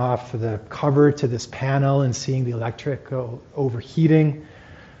prying off the cover to this panel and seeing the electrical overheating.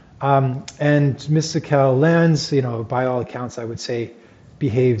 And Ms. Sikel lands, by all accounts, I would say,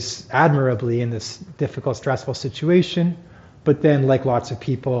 behaves admirably in this difficult, stressful situation. But then, like lots of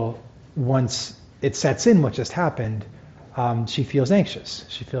people, once it sets in what just happened, she feels anxious.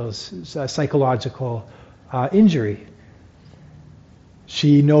 She feels a psychological injury.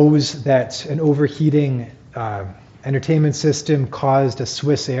 She knows that an overheating entertainment system caused a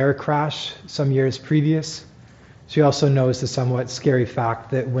Swiss Air crash some years previous. She also knows the somewhat scary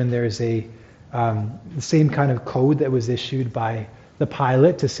fact that when there's the same kind of code that was issued by the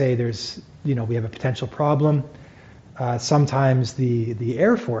pilot to say we have a potential problem, sometimes the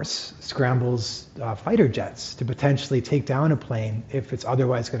Air Force scrambles fighter jets to potentially take down a plane if it's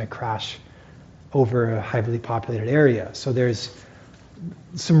otherwise going to crash over a heavily populated area. So there's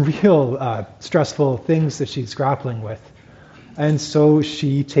some real stressful things that she's grappling with. And so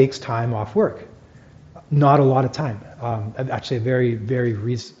she takes time off work. Not a lot of time. Actually, a very, very,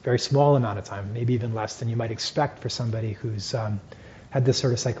 very small amount of time, maybe even less than you might expect for somebody who's had this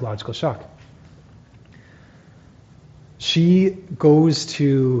sort of psychological shock. She goes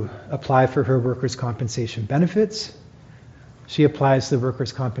to apply for her workers' compensation benefits. She applies to the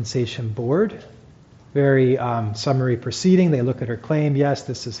Workers' Compensation Board. Very summary proceeding. They look at her claim. Yes,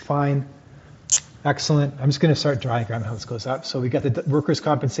 this is fine. Excellent. I'm just going to start diagramming how this goes up. So we got the Workers'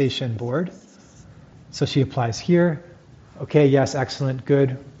 Compensation Board. So she applies here. Okay, yes, excellent,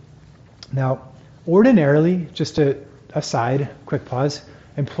 good. Now, ordinarily, just aside, quick pause,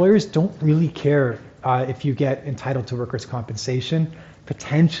 employers don't really care if you get entitled to workers' compensation.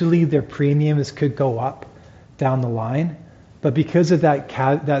 Potentially their premiums could go up down the line. But because of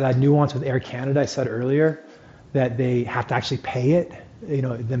that nuance with Air Canada I said earlier, that they have to actually pay it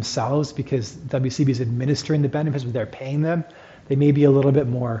themselves because WCB is administering the benefits, but they're paying them, they may be a little bit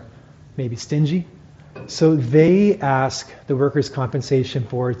more maybe stingy. So they ask the Workers' Compensation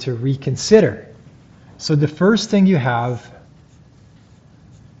Board to reconsider. So the first thing you have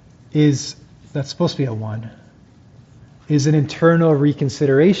is, that's supposed to be a 1, is an internal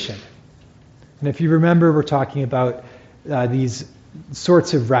reconsideration. And if you remember, we're talking about these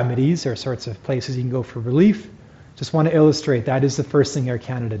sorts of remedies or sorts of places you can go for relief. Just want to illustrate that is the first thing Air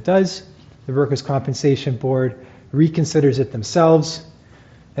Canada does. The Workers' Compensation Board reconsiders it themselves,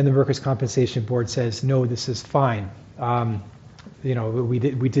 and the Workers' Compensation Board says, no, this is fine. We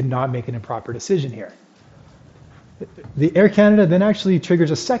did not make an improper decision here. The Air Canada then actually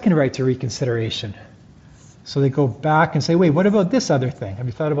triggers a second right to reconsideration. So they go back and say, wait, what about this other thing? Have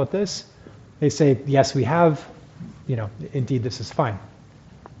you thought about this? They say, yes, we have. Indeed, this is fine.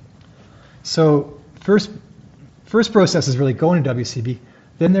 So first process is really going to WCB.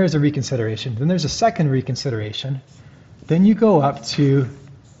 Then there's a reconsideration. Then there's a second reconsideration. Then you go up to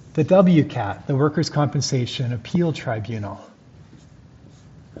the WCAT, the Workers' Compensation Appeal Tribunal.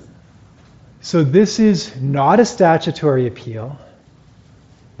 So this is not a statutory appeal.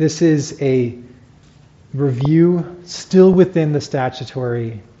 This is a review still within the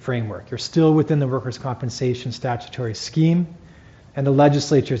statutory framework. You're still within the workers' compensation statutory scheme, and the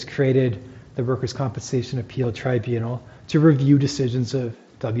legislature has created the Workers' Compensation Appeal Tribunal to review decisions of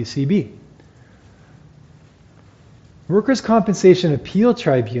WCB. Workers' Compensation Appeal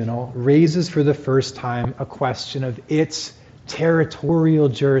Tribunal raises for the first time a question of its territorial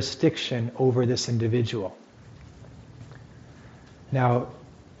jurisdiction over this individual. Now,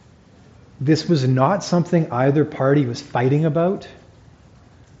 this was not something either party was fighting about,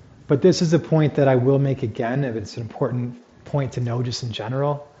 but this is a point that I will make again, if it's an important point to know just in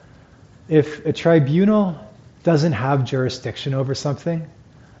general. If a tribunal doesn't have jurisdiction over something,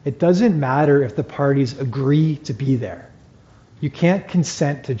 it doesn't matter if the parties agree to be there. You can't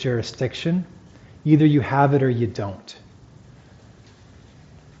consent to jurisdiction. Either you have it or you don't.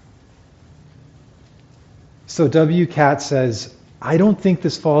 So WCAT says, I don't think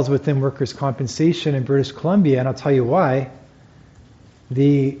this falls within workers' compensation in British Columbia, and I'll tell you why.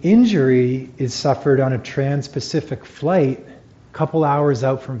 The injury is suffered on a trans-Pacific flight a couple hours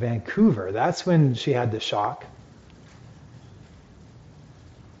out from Vancouver. That's when she had the shock.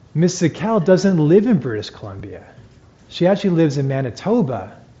 Miss Zakel doesn't live in British Columbia. She actually lives in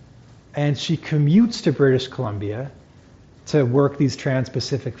Manitoba, and she commutes to British Columbia to work these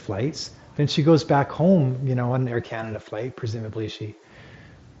trans-Pacific flights. Then she goes back home, on an Air Canada flight. Presumably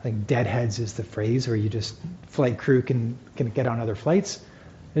I think deadheads is the phrase, where you just, flight crew can get on other flights.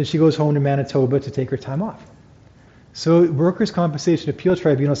 And she goes home to Manitoba to take her time off. So Workers' Compensation Appeal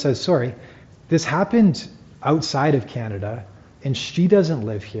Tribunal says, sorry, this happened outside of Canada, and she doesn't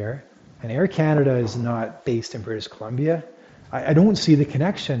live here, and Air Canada is not based in British Columbia. I don't see the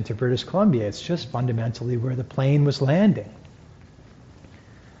connection to British Columbia. It's just fundamentally where the plane was landing.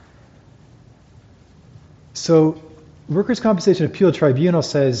 So Workers' Compensation Appeal Tribunal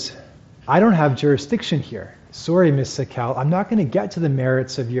says, I don't have jurisdiction here. Sorry, Ms. Zakel, I'm not going to get to the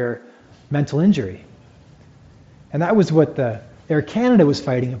merits of your mental injury. And that was what the Air Canada was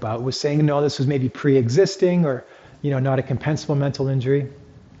fighting about, was saying, no, this was maybe pre-existing or not a compensable mental injury.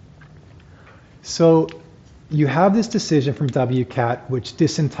 So you have this decision from WCAT which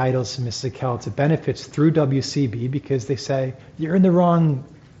disentitles Ms. Zakel to benefits through WCB because they say, you're in the wrong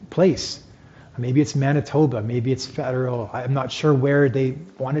place. Maybe it's Manitoba, maybe it's federal. I'm not sure where they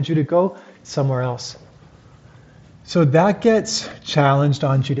wanted you to go, somewhere else. So that gets challenged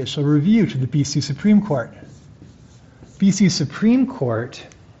on judicial review to the BC Supreme Court. BC Supreme Court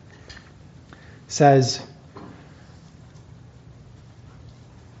says,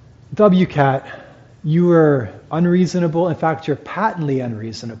 WCAT, you were unreasonable. In fact, you're patently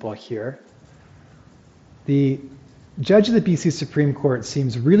unreasonable here. The judge of the BC Supreme Court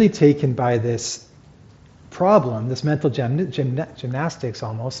seems really taken by this problem, this mental gymnastics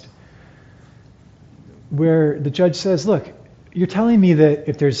almost, where the judge says, look, you're telling me that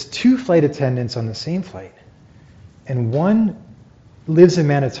if there's two flight attendants on the same flight, and one lives in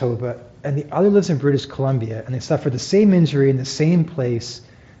Manitoba and the other lives in British Columbia, and they suffer the same injury in the same place,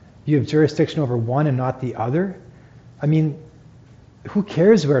 you have jurisdiction over one and not the other? I mean, who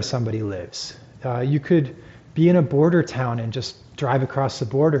cares where somebody lives? You could be in a border town and just drive across the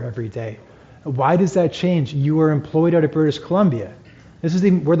border every day. Why does that change? You are employed out of British Columbia. This is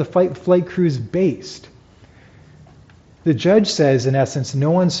where the flight crew is based. The judge says, in essence,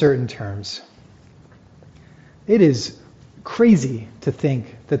 no uncertain terms, it is crazy to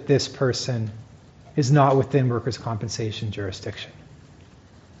think that this person is not within workers' compensation jurisdiction.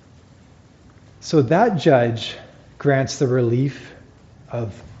 So that judge grants the relief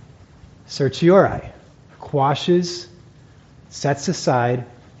of certiorari, quashes, sets aside,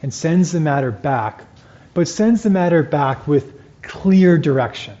 and sends the matter back, but sends the matter back with clear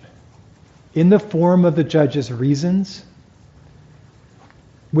direction in the form of the judge's reasons,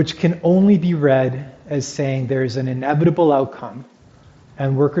 which can only be read as saying there's an inevitable outcome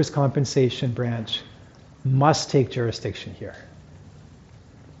and workers' compensation branch must take jurisdiction here.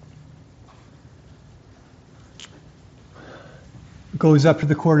 Goes up to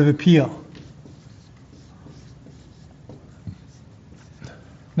the Court of Appeal.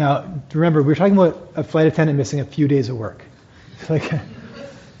 Now, remember, we're talking about a flight attendant missing a few days of work.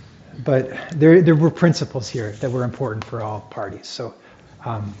 But there were principles here that were important for all parties. So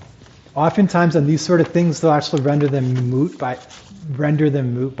oftentimes on these sort of things, they'll actually render them moot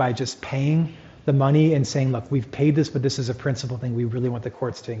by just paying the money and saying, look, we've paid this, but this is a principal thing. We really want the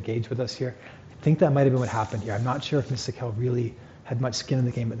courts to engage with us here. I think that might have been what happened here. I'm not sure if Ms. Zakel really had much skin in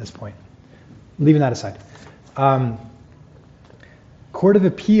the game at this point. Leaving that aside. Court of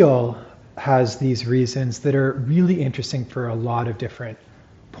Appeal has these reasons that are really interesting for a lot of different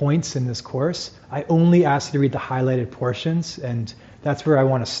points in this course. I only asked you to read the highlighted portions, and that's where I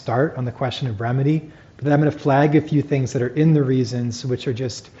want to start on the question of remedy. But then I'm going to flag a few things that are in the reasons, which are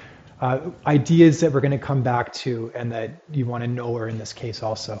just ideas that we're going to come back to and that you want to know are in this case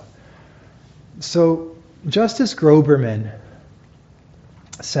also. So Justice Groberman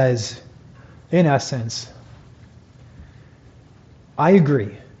says, in essence, I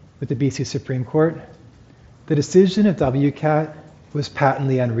agree with the BC Supreme Court. The decision of WCAT was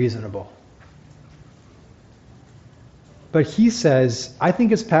patently unreasonable. But he says, I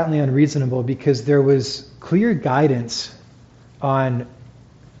think it's patently unreasonable because there was clear guidance on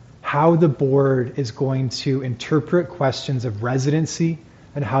how the board is going to interpret questions of residency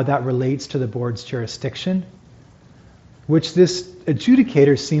and how that relates to the board's jurisdiction, which this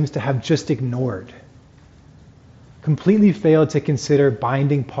adjudicator seems to have just ignored. Completely failed to consider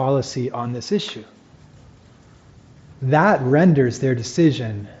binding policy on this issue. That renders their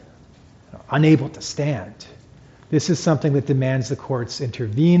decision unable to stand. This is something that demands the courts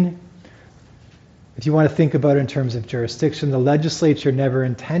intervene. if you want to think about it in terms of jurisdiction, the legislature never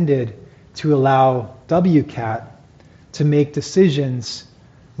intended to allow WCAT to make decisions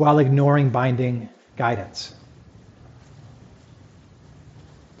while ignoring binding guidance.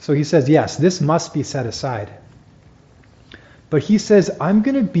 So he says, yes, this must be set aside. But he says, I'm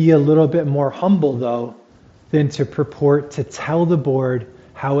going to be a little bit more humble, though, than to purport to tell the board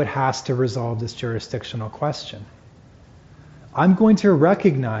how it has to resolve this jurisdictional question. I'm going to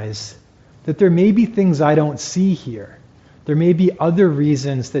recognize that there may be things I don't see here. There may be other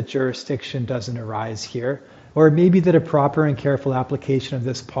reasons that jurisdiction doesn't arise here, or it may be that a proper and careful application of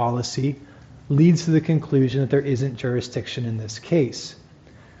this policy leads to the conclusion that there isn't jurisdiction in this case.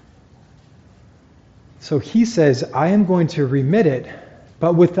 So he says, I am going to remit it,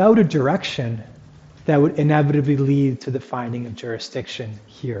 but without a direction that would inevitably lead to the finding of jurisdiction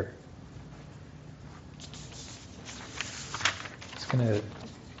here. Just going to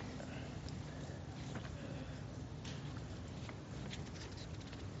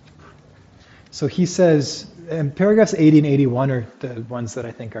So he says, and paragraphs 80 and 81 are the ones that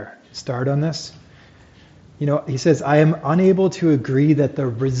I think are start on this. He says, I am unable to agree that the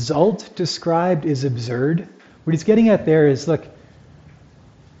result described is absurd. What he's getting at there is, look,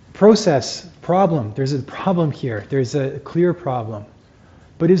 process, problem. There's a problem here. There's a clear problem.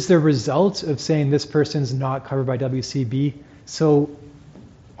 But is the result of saying this person's not covered by WCB so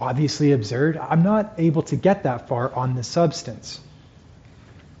obviously absurd? I'm not able to get that far on the substance.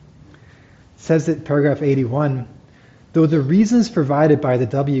 It says that paragraph 81, though the reasons provided by the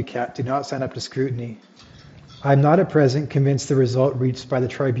WCAT do not stand up to scrutiny, I'm not at present convinced the result reached by the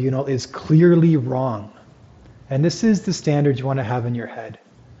tribunal is clearly wrong. And this is the standard you want to have in your head.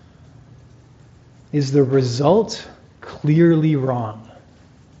 Is the result clearly wrong?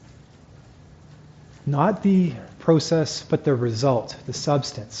 Not the process, but the result, the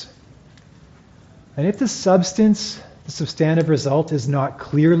substance. And if the substance, the substantive result, is not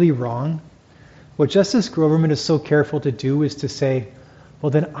clearly wrong, what Justice Groverman is so careful to do is to say, well,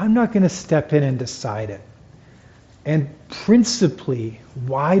 then I'm not going to step in and decide it. And principally,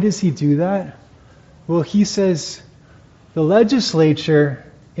 why does he do that? Well, he says the legislature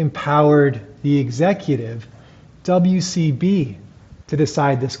empowered the executive, WCB, to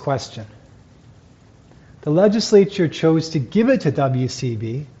decide this question. The legislature chose to give it to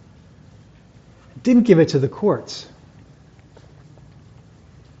WCB, didn't give it to the courts.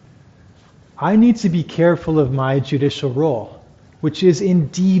 I need to be careful of my judicial role, which is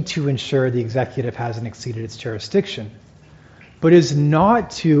indeed to ensure the executive hasn't exceeded its jurisdiction, but is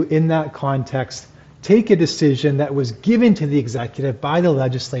not to, in that context, take a decision that was given to the executive by the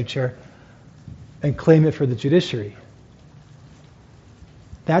legislature and claim it for the judiciary.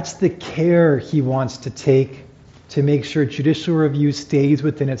 That's the care he wants to take to make sure judicial review stays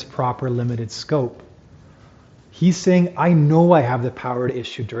within its proper limited scope. He's saying, I know I have the power to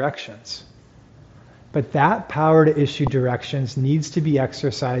issue directions. But that power to issue directions needs to be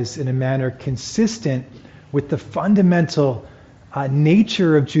exercised in a manner consistent with the fundamental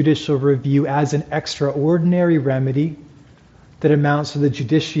nature of judicial review as an extraordinary remedy that amounts to the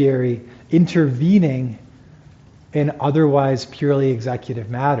judiciary intervening in otherwise purely executive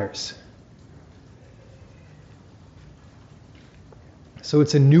matters. So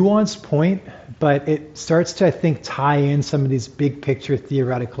it's a nuanced point, but it starts to, I think, tie in some of these big picture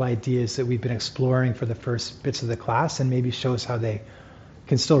theoretical ideas that we've been exploring for the first bits of the class, and maybe shows how they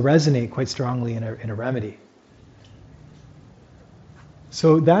can still resonate quite strongly in a remedy.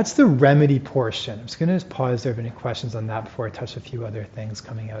 So that's the remedy portion. I'm just going to pause there if any questions on that before I touch a few other things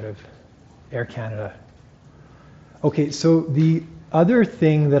coming out of Air Canada. Okay, so the other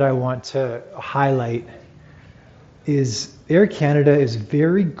thing that I want to highlight is Air Canada is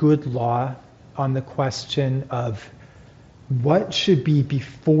very good law on the question of what should be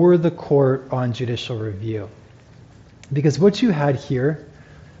before the court on judicial review. Because what you had here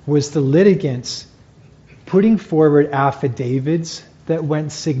was the litigants putting forward affidavits that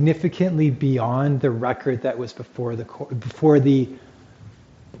went significantly beyond the record that was before the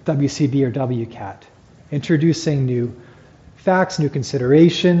WCB or WCAT, introducing new facts, new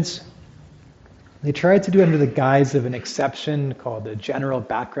considerations. They tried to do it under the guise of an exception called the general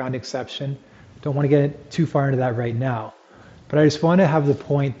background exception. Don't want to get too far into that right now. But I just want to have the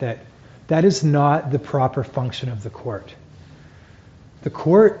point that that is not the proper function of the court. The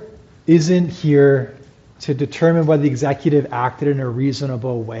court isn't here to determine whether the executive acted in a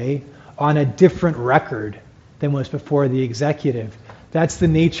reasonable way on a different record than was before the executive. That's the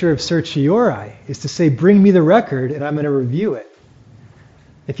nature of certiorari, is to say, bring me the record and I'm going to review it.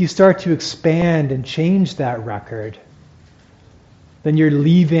 If you start to expand and change that record, then you're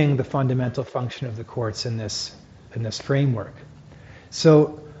leaving the fundamental function of the courts in this framework.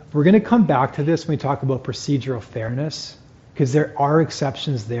 So we're going to come back to this when we talk about procedural fairness, because there are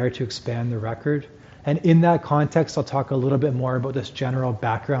exceptions there to expand the record. And in that context, I'll talk a little bit more about this general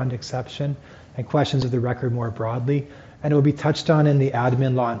background exception and questions of the record more broadly. And it will be touched on in the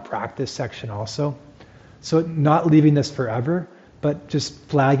admin law and practice section also. So not leaving this forever, but just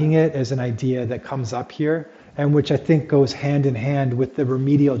flagging it as an idea that comes up here, and which I think goes hand in hand with the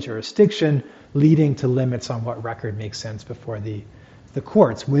remedial jurisdiction leading to limits on what record makes sense before the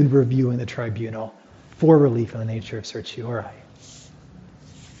courts when reviewing the tribunal for relief in the nature of certiorari.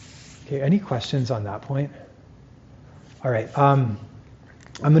 Okay, any questions on that point? All right, I'm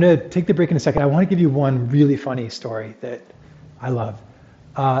going to take the break in a second. I want to give you one really funny story that I love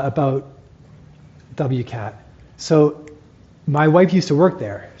about WCAT. So my wife used to work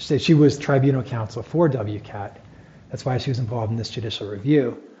there. She was tribunal counsel for WCAT. That's why she was involved in this judicial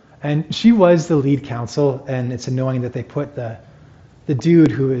review. And she was the lead counsel, and it's annoying that they put the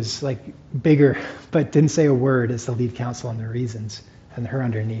dude who is like bigger but didn't say a word as the lead counsel on the reasons, and her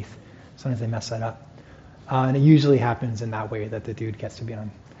underneath. Sometimes they mess that up. And it usually happens in that way, that the dude gets to be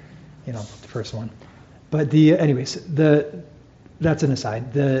on, the first one. But anyways, that's an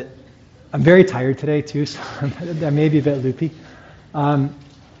aside. I'm very tired today too, so I may be a bit loopy.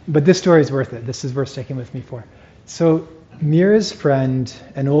 But this story is worth it. This is worth sticking with me for. So Mira's friend,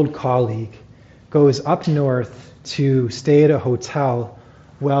 an old colleague, goes up north to stay at a hotel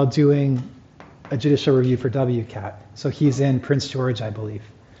while doing a judicial review for WCAT. So he's in Prince George, I believe.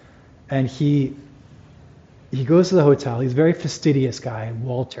 And he goes to the hotel. He's a very fastidious guy,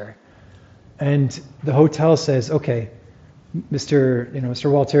 Walter. And the hotel says, okay,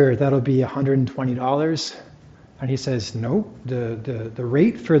 Mr. Walter, that'll be $120. And he says, no, the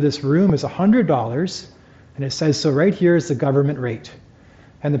rate for this room is $100. And it says, so right here is the government rate.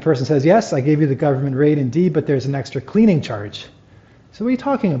 And the person says, yes, I gave you the government rate indeed, but there's an extra cleaning charge. So what are you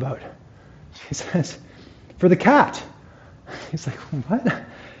talking about? He says, for the cat. He's like, what?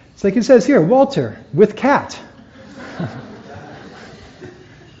 It's like it says here, Walter, with cat.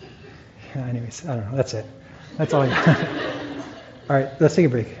 Anyways, I don't know, that's it. That's all I got. All right, let's take a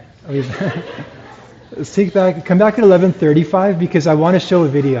break. Let's come back at 11:35 because I want to show a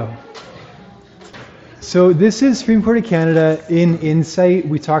video. So this is Supreme Court of Canada in Insite.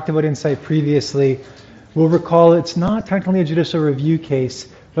 We talked about Insite previously. We'll recall it's not technically a judicial review case,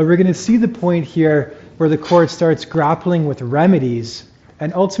 but we're going to see the point here where the court starts grappling with remedies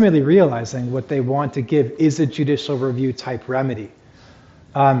and ultimately realizing what they want to give is a judicial review type remedy.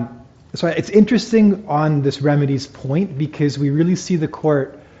 So it's interesting on this remedies point because we really see the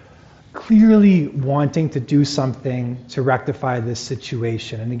court clearly wanting to do something to rectify this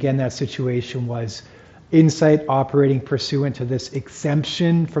situation. And again, that situation was Insite operating pursuant to this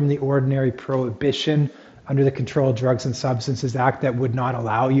exemption from the ordinary prohibition under the Controlled Drugs and Substances Act that would not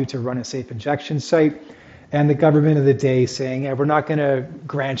allow you to run a safe injection site, and the government of the day saying, we're not going to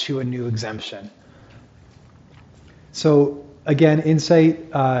grant you a new exemption. So again, Insite,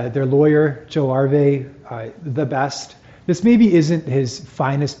 their lawyer, Joe Arve, the best. This maybe isn't his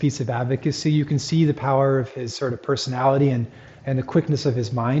finest piece of advocacy. You can see the power of his sort of personality and the quickness of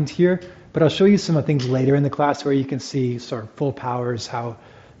his mind here. But I'll show you some things later in the class where you can see sort of full powers, how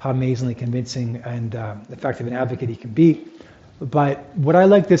amazingly convincing and effective an advocate he can be. But what I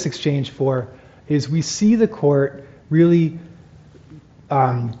like this exchange for is we see the court really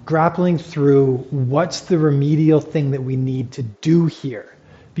grappling through what's the remedial thing that we need to do here.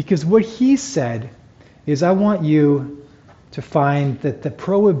 Because what he said is, I want you to find that the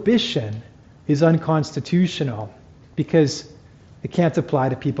prohibition is unconstitutional because it can't apply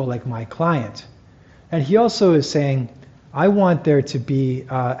to people like my client. And he also is saying, I want there to be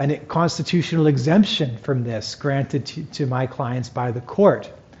a constitutional exemption from this granted to my clients by the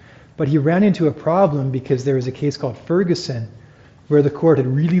court. But he ran into a problem because there was a case called Ferguson where the court had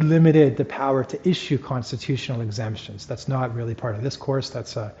really limited the power to issue constitutional exemptions. That's not really part of this course,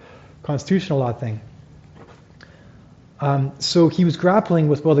 that's a constitutional law thing. So he was grappling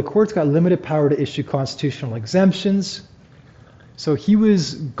with, well, the court's got limited power to issue constitutional exemptions. So he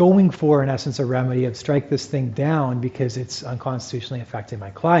was going for, in essence, a remedy of strike this thing down because it's unconstitutionally affecting my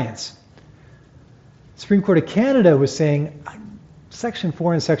clients. Supreme Court of Canada was saying, Section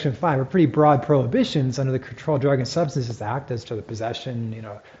 4 and Section 5 are pretty broad prohibitions under the Controlled Drug and Substances Act as to the possession,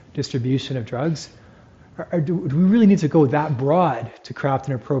 distribution of drugs. Do we really need to go that broad to craft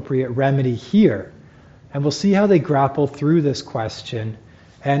an appropriate remedy here? And we'll see how they grapple through this question.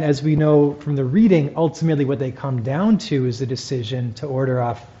 And as we know from the reading, ultimately what they come down to is the decision to order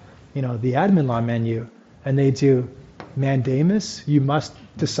off, the admin law menu. And they do mandamus, you must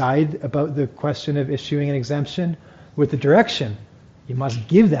decide about the question of issuing an exemption. With the direction, you must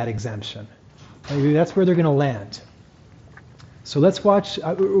give that exemption. Maybe that's where they're going to land. So let's watch,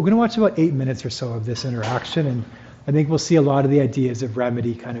 we're going to watch about 8 minutes or so of this interaction, and I think we'll see a lot of the ideas of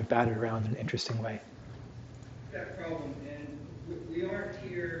remedy kind of batted around in an interesting way. That problem, and we aren't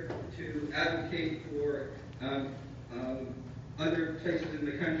here to advocate for other places in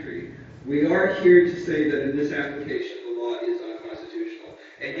the country. We are here to say that in this application, the law is unconstitutional.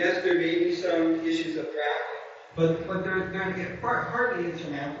 And yes, there may be some issues of drafting, but they're hardly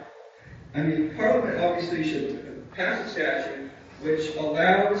insurmountable. I mean, Parliament obviously should pass a statute which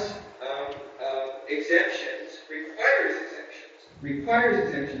allows exemptions, requires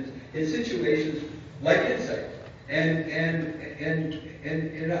exemptions in situations like Insite. And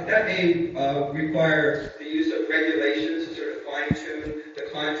that may require the use of regulations to sort of fine-tune the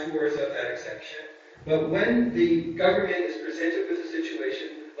contours of that exemption. But when the government is presented with a situation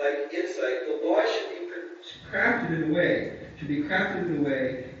like Insite, the law should be crafted in a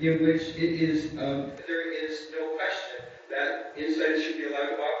way in which it is there is no question that Insite should be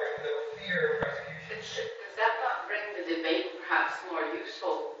allowed to operate without fear of prosecution. Does that not bring the debate perhaps more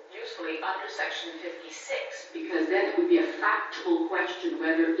usefully under Section 56? Because then it would be a factual question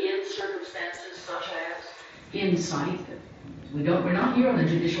whether in circumstances such as Insite, we're not here on a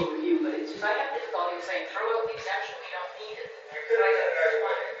judicial review, but it's just I have difficulty with saying throw out the exemption, we don't need it. We could have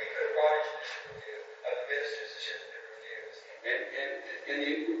brought a judicial review of the minister's decision and refuse. And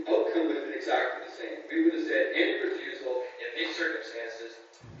the outcome would have been exactly the same. We would have said any refusal in these circumstances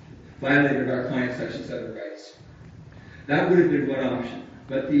violated our client's Section 7 rights. That would have been one option.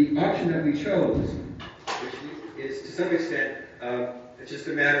 But the option that we chose, which is to some extent it's just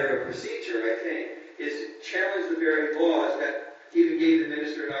a matter of procedure, I think, is to challenge the very laws that even gave the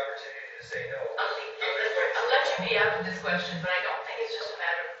minister an opportunity to say no. I'll let you be out of this question, but I don't think it's just a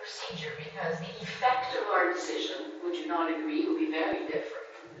matter of procedure, because the effect of our decision, would you not agree, will be very different.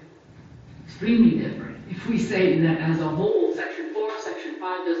 Extremely different. If we say that as a whole, Section 4, Section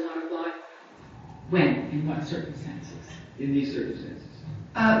 5 does not apply, when? In what circumstances? In these circumstances.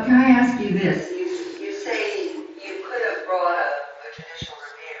 Can I ask you this? You say you could have brought a judicial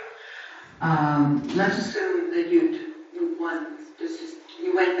review. Let's assume that you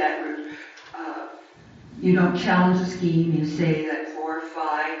went that route. You don't challenge the scheme. You say that 4,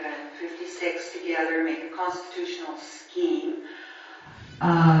 5, and 56 together make a constitutional scheme.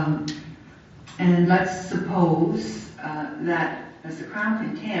 And let's suppose that, as the Crown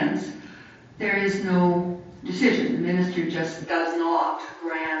contends, there is no decision. The minister just does not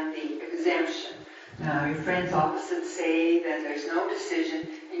grant the exemption. Now, your friends opposite say that there's no decision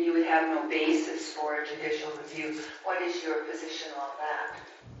and you would have no basis for a judicial review. What is your position on that?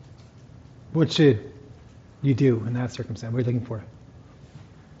 What should you do in that circumstance? What are you looking for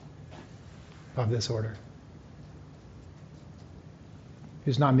of this order?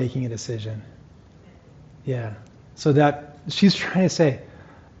 Who's not making a decision? Yeah. So that she's trying to say,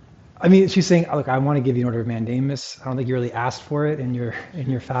 I mean, she's saying, look, I want to give you an order of mandamus. I don't think you really asked for it in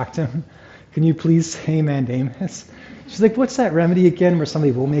your factum. Can you please say mandamus? She's like, what's that remedy again where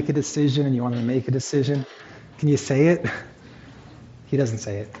somebody will make a decision and you want them to make a decision? Can you say it? He doesn't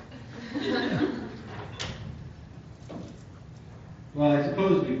say it. Well, I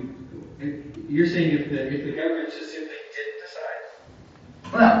suppose you're saying if the government just simply didn't decide.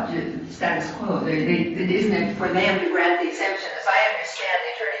 Well, status quo. It isn't for them to grant the exemption. As I understand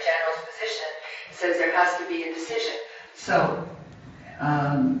the Attorney General's position, it says there has to be a decision. So,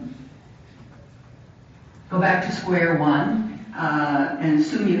 go back to square one and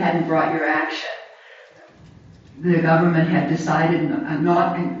assume you hadn't brought your action. The government had decided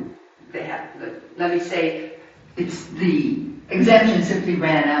not, they had, let me say, it's the exemption simply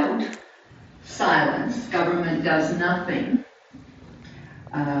ran out. Silence. Government does nothing.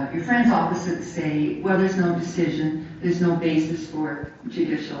 Your friends opposite say, well, there's no decision, there's no basis for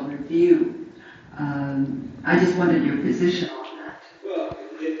judicial review. I just wanted your position on that. Well,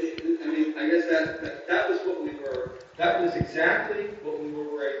 I guess that was what that was exactly what we were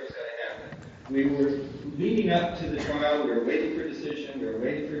worried was going to happen. We were leading up to the trial, we were waiting for a decision,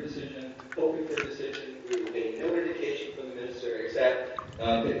 hoping for a decision, we were getting no indication from the minister except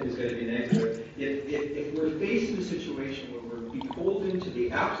that it was going to be negative. If we're faced in a situation where we're beholden to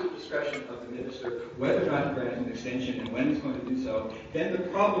the absolute discretion of the minister whether or not to grant an extension and when he's going to do so, then the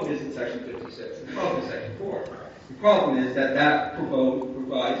problem isn't Section 56. The problem is Section 4. The problem is that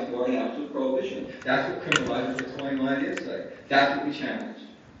provides for an absolute prohibition. That's what criminalizes the coin line Insite. That's what we challenged.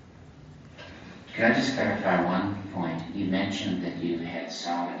 Can I just clarify one point? You mentioned that you had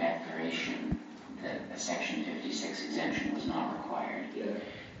saw a declaration that a Section 56 exemption was not required. Yeah.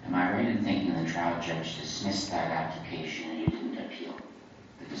 Am I right in thinking the trial judge dismissed that application and you didn't appeal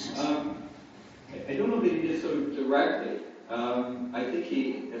the dismissal? I don't know that he did so directly. I think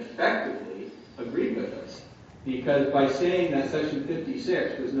he effectively agreed with us, because by saying that Section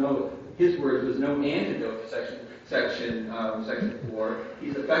 56 was his words was no antidote to Section 4,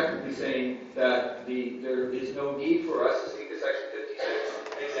 he's effectively saying that there is no need for us to seek a Section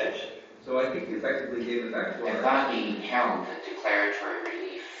 56 exemption. So I think he effectively gave effect to I our... thought he held that declaratory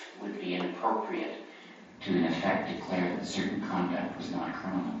relief would be inappropriate to in effect declare that certain conduct was not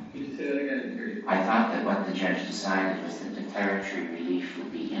criminal. Could you say that again? I didn't hear you. I thought that what the judge decided was that declaratory relief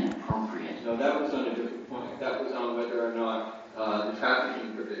would be inappropriate. No, that was on a different point. That was on whether or not the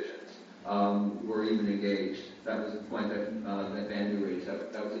trafficking provisions were even engaged. That was the point that Bandy raised.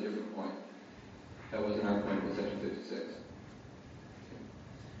 That was a different point. That wasn't our point with Section 56.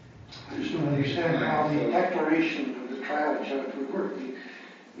 I just don't understand how the declaration of the trial judge would work.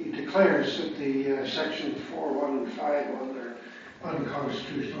 He declares that the Section 4.1 and 5.1 are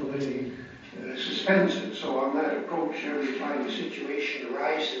unconstitutional, and he suspends it. So on that approach, every time a situation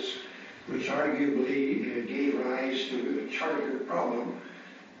arises which arguably gave rise to a charter problem,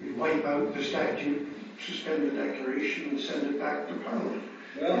 we wipe out the statute, suspend the declaration, and send it back to Parliament.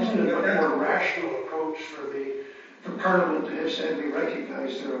 Isn't it a much more rational approach for Parliament to have said we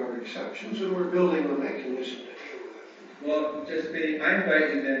recognize there are exceptions and we're building a mechanism to deal with it? Well, I invite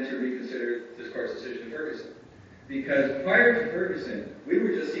you then to reconsider this court's decision in Ferguson. Because prior to Ferguson, we were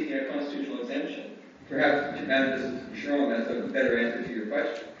just seeking a constitutional exemption. Perhaps, and this is Sharon, that's a better answer to your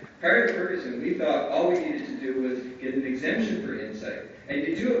question. Prior to Ferguson, we thought all we needed to do was get an exemption for Insite, and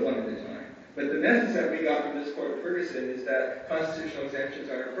you do it one at a time. But the message that we got from this court in Ferguson is that constitutional exemptions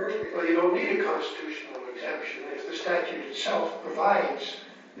are appropriate. Well, you don't need a constitutional exemption if the statute itself provides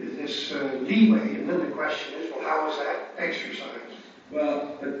this leeway. And then the question is, well, how is that exercised?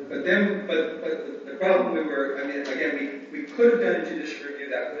 Well, but the problem we could have done a judicial review.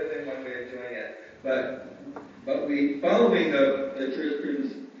 That would have been one way of doing it. But we, following the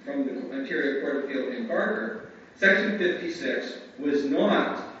jurisprudence from the Ontario Court of Appeal in Parker, Section 56 was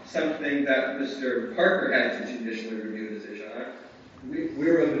not something that Mr. Parker had to judicially review a decision on. We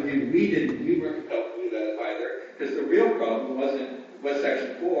were of the view we weren't compelled to do that either, because the real problem was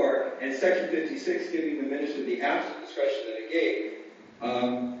Section 4, and Section 56 giving the minister the absolute discretion that it gave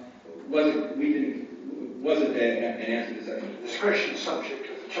wasn't an answer to Section 4. Discretion subject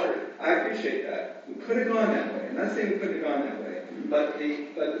to the charter. I appreciate that. We could have gone that way. I'm not saying we couldn't have gone that way, but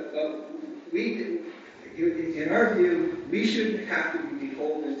in our view, we shouldn't have to be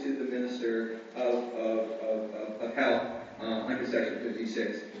beholden to the Minister of Health under Section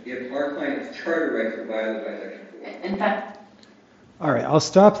 56 if our client's charter rights are violated by Section 4. In fact, All right, I'll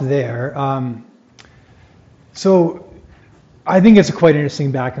stop there. So I think it's a quite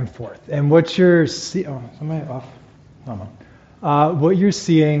interesting back and forth. And what you're seeing, am I off? No, I'm on. What you're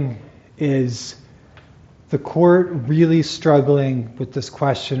seeing is the court really struggling with this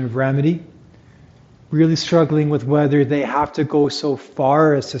question of remedy, really struggling with whether they have to go so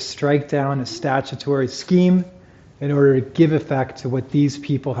far as to strike down a statutory scheme in order to give effect to what these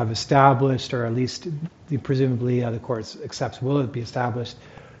people have established, or at least presumably the court accepts will it be established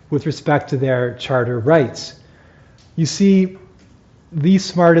with respect to their charter rights. You see the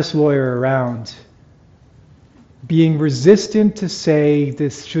smartest lawyer around being resistant to say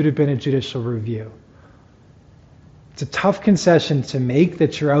this should have been a judicial review. It's a tough concession to make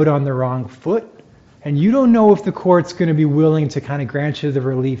that you're out on the wrong foot, and you don't know if the court's going to be willing to kind of grant you the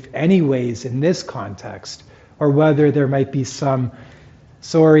relief anyways in this context, or whether there might be some,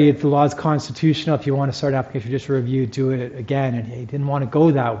 sorry, if the law's constitutional, if you want to start an application for judicial review, do it again. And he didn't want to go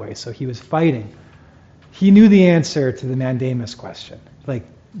that way, so he was fighting. He knew the answer to the mandamus question. Like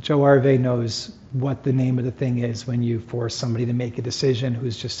Joe Arve knows what the name of the thing is when you force somebody to make a decision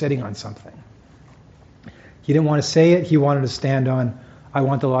who's just sitting on something. He didn't want to say it. He wanted to stand on, I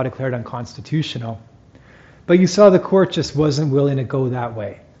want the law declared unconstitutional. But you saw the court just wasn't willing to go that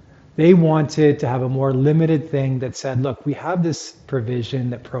way. They wanted to have a more limited thing that said, look, we have this provision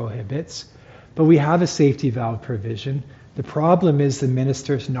that prohibits, but we have a safety valve provision. The problem is the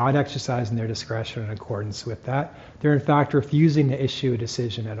ministers not exercising their discretion in accordance with that. They're in fact refusing to issue a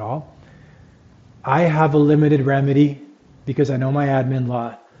decision at all. I have a limited remedy, because I know my admin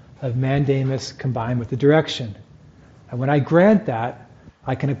law, of mandamus combined with the direction. And when I grant that,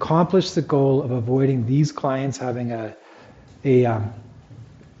 I can accomplish the goal of avoiding these clients having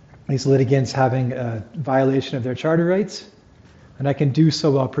these litigants having a violation of their charter rights, and I can do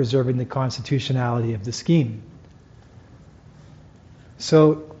so while preserving the constitutionality of the scheme.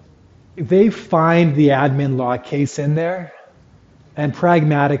 So they find the admin law case in there, and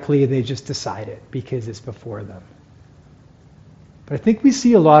pragmatically they just decide it because it's before them. But I think we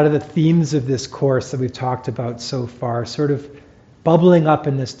see a lot of the themes of this course that we've talked about so far sort of bubbling up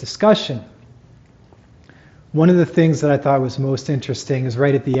in this discussion. One of the things that I thought was most interesting is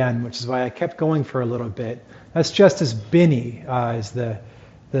right at the end, which is why I kept going for a little bit. That's Justice Binney, is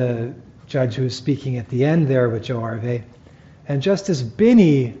the judge who was speaking at the end there with Joe Arve. And Justice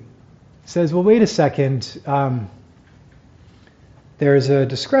Binney says, well, wait a second, there's a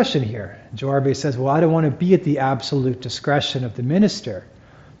discretion here. Joe Arve says, well, I don't want to be at the absolute discretion of the minister.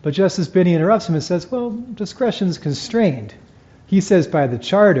 But Justice Binney interrupts him and says, well, discretion is constrained. He says by the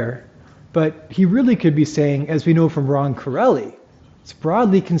charter, but he really could be saying, as we know from Ron Corelli, it's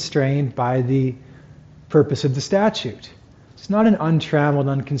broadly constrained by the purpose of the statute. It's not an untrammeled,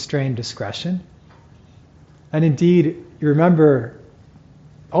 unconstrained discretion. And indeed, you remember,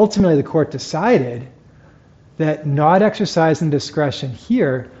 ultimately the court decided that not exercising discretion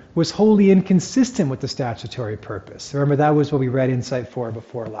here was wholly inconsistent with the statutory purpose. Remember, that was what we read Insite for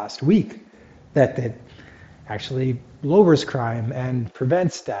before last week, that it actually lowers crime and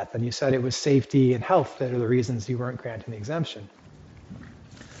prevents death. And you said it was safety and health that are the reasons you weren't granting the exemption.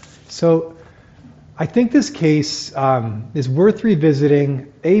 So I think this case is worth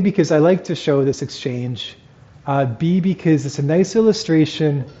revisiting, A, because I like to show this exchange, B, because it's a nice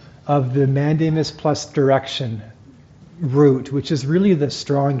illustration of the mandamus plus direction route, which is really the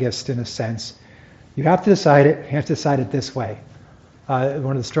strongest in a sense. You have to decide it, you have to decide it this way.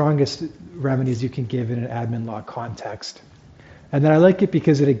 One of the strongest remedies you can give in an admin law context. And then I like it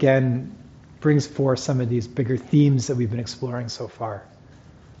because it again brings forth some of these bigger themes that we've been exploring so far. Are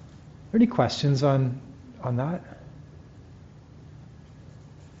there any questions on that?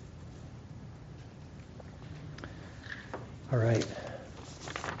 All right.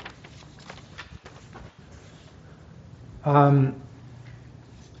 I'm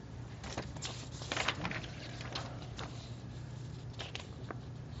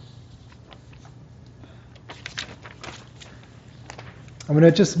going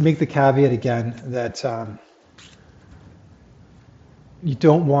to just make the caveat again that you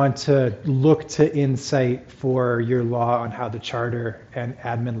don't want to look to Insite for your law on how the charter and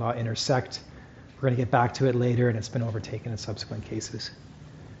admin law intersect. We're going to get back to it later, and it's been overtaken in subsequent cases.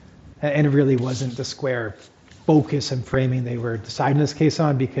 And it really wasn't the square focus and framing they were deciding this case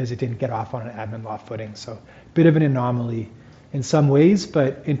on because it didn't get off on an admin law footing. So a bit of an anomaly in some ways,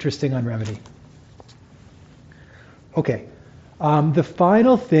 but interesting on remedy. Okay. The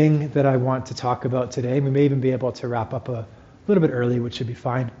final thing that I want to talk about today, we may even be able to wrap up a little bit early, which should be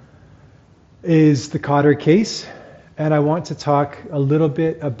fine, is the Khadr case. And I want to talk a little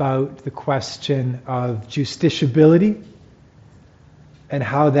bit about the question of justiciability and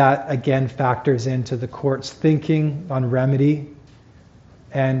how that, again, factors into the court's thinking on remedy.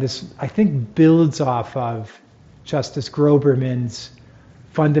 And this, I think, builds off of Justice Groberman's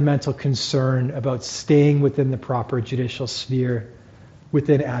fundamental concern about staying within the proper judicial sphere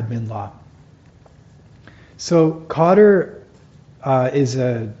within admin law. So Khadr is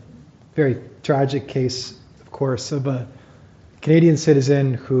a very tragic case, of course, of a Canadian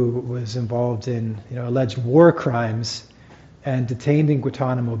citizen who was involved in alleged war crimes and detained in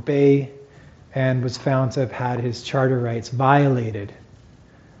Guantanamo Bay and was found to have had his charter rights violated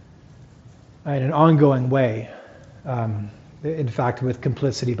in an ongoing way. In fact, with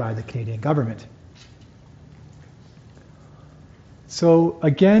complicity by the Canadian government. So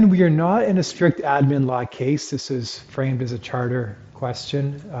again, we are not in a strict admin law case. This is framed as a charter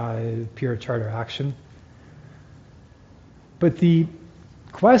question, pure charter action. But the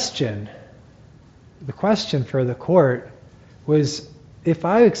question for the court was, if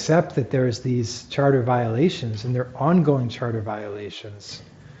I accept that there's these charter violations and they're ongoing charter violations,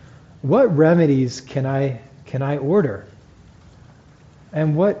 what remedies can I order?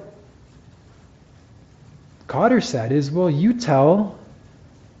 And what Khadr said is, well, you tell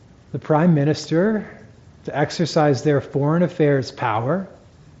the Prime Minister to exercise their foreign affairs power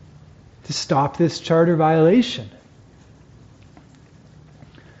to stop this charter violation.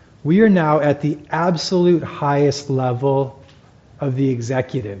 We are now at the absolute highest level of the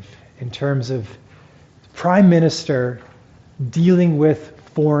executive in terms of the Prime Minister dealing with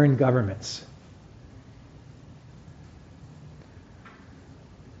foreign governments.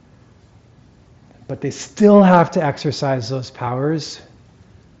 But they still have to exercise those powers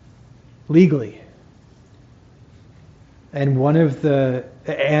legally. And while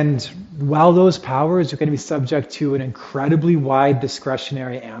those powers are going to be subject to an incredibly wide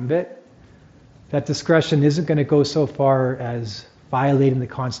discretionary ambit, that discretion isn't going to go so far as violating the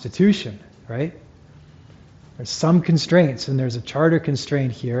Constitution, right? There's some constraints, and there's a charter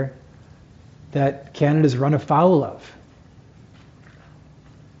constraint here that Canada's run afoul of.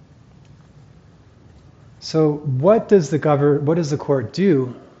 So what does the court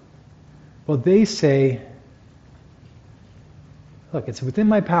do? Well, they say, look, it's within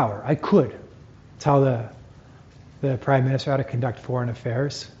my power. I could tell the Prime Minister how to conduct foreign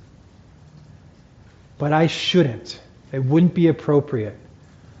affairs, but I shouldn't. It wouldn't be appropriate.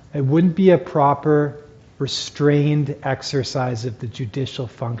 It wouldn't be a proper, restrained exercise of the judicial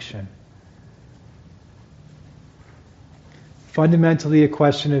function. Fundamentally a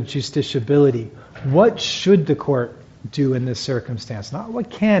question of justiciability. What should the court do in this circumstance? Not what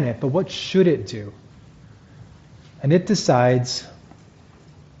can it, but what should it do? And it decides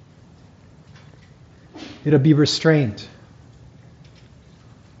it'll be restrained.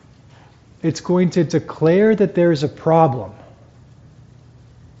 It's going to declare that there is a problem,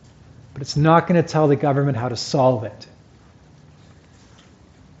 but it's not going to tell the government how to solve it.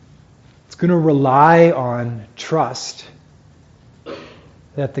 It's going to rely on trust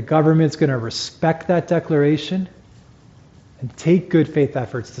that the government's going to respect that declaration and take good faith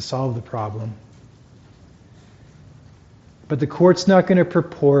efforts to solve the problem. But the court's not going to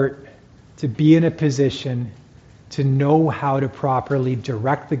purport to be in a position to know how to properly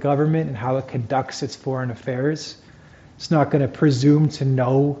direct the government and how it conducts its foreign affairs. It's not going to presume to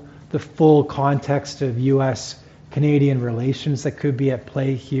know the full context of U.S.-Canadian relations that could be at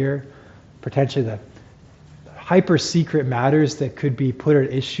play here, potentially the hyper-secret matters that could be put at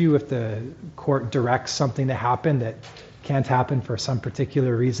issue if the court directs something to happen that can't happen for some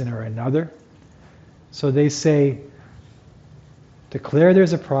particular reason or another. So they say, declare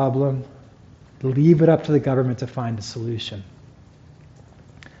there's a problem, leave it up to the government to find a solution.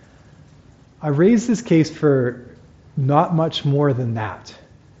 I raise this case for not much more than that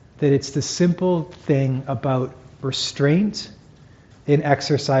it's the simple thing about restraint in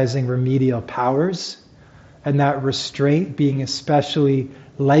exercising remedial powers, and that restraint being especially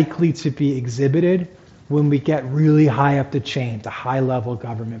likely to be exhibited when we get really high up the chain to high-level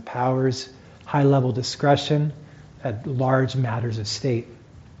government powers, high-level discretion at large matters of state.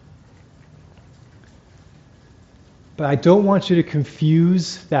 But I don't want you to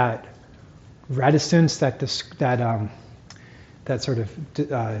confuse that reticence, that sort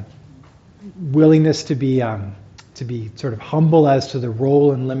of willingness to be sort of humble as to the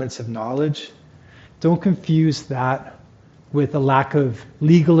role and limits of knowledge. Don't confuse that with a lack of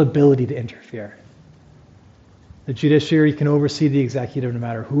legal ability to interfere. The judiciary can oversee the executive no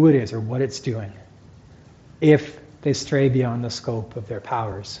matter who it is or what it's doing, if they stray beyond the scope of their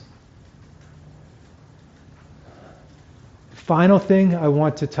powers. Final thing I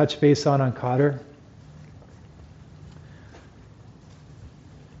want to touch base on Khadr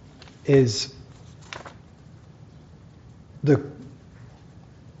is the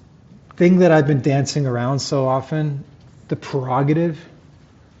thing that I've been dancing around so often. The prerogative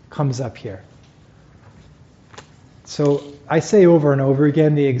comes up here. So I say over and over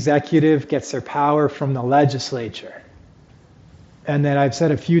again, the executive gets their power from the legislature. And then I've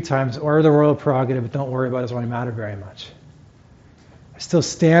said a few times, or the royal prerogative, but don't worry about it, doesn't really matter very much. I still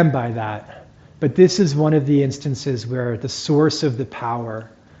stand by that. But this is one of the instances where the source of the power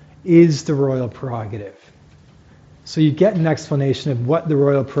is the royal prerogative. So you get an explanation of what the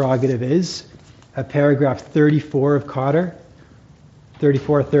royal prerogative is at paragraph 34 of Khadr,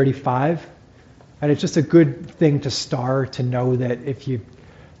 34, 35. And it's just a good thing to start to know that if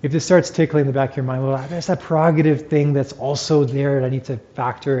this starts tickling the back of your mind, well, there's that prerogative thing that's also there and I need to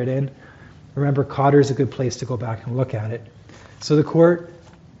factor it in. Remember, Khadr is a good place to go back and look at it. So the court,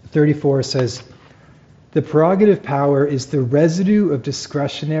 34, says, the prerogative power is the residue of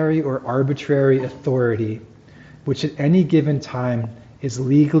discretionary or arbitrary authority which at any given time is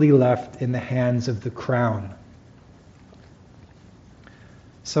legally left in the hands of the Crown.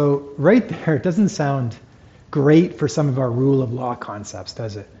 So right there, it doesn't sound great for some of our rule of law concepts,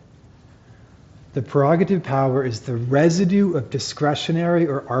 does it? The prerogative power is the residue of discretionary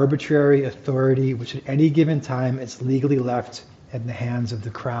or arbitrary authority which at any given time is legally left in the hands of the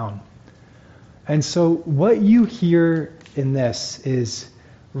Crown. And so what you hear in this is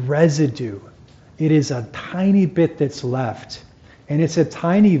residue. It is a tiny bit that's left, and it's a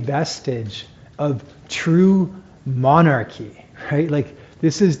tiny vestige of true monarchy, right? Like,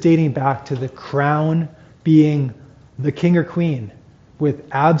 this is dating back to the Crown being the king or queen with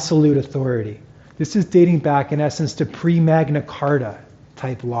absolute authority. This is dating back, in essence, to pre-Magna Carta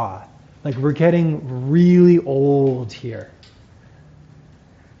type law. Like, we're getting really old here.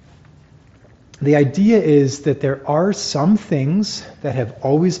 the idea is that there are some things that have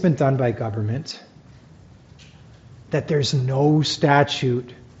always been done by government that there's no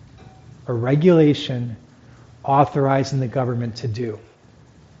statute or regulation authorizing the government to do.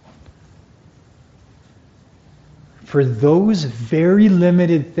 For those very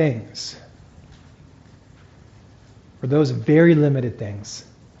limited things,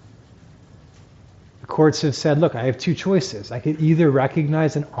 the courts have said, look, I have two choices. I could either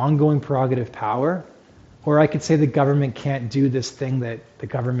recognize an ongoing prerogative power, or I could say the government can't do this thing that the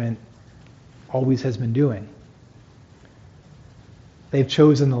government always has been doing. They've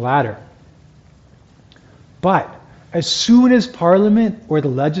chosen the latter. But as soon as Parliament or the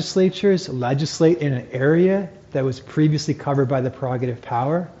legislatures legislate in an area that was previously covered by the prerogative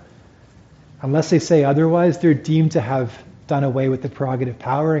power, unless they say otherwise, they're deemed to have done away with the prerogative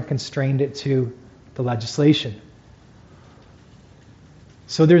power and constrained it to the legislation.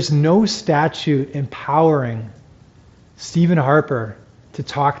 So there's no statute empowering Stephen Harper to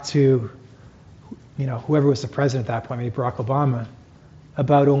talk to, whoever was the president at that point, maybe Barack Obama,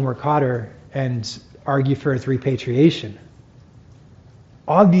 about Omar Khadr and argue for his repatriation.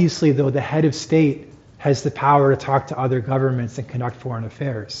 Obviously, though, the head of state has the power to talk to other governments and conduct foreign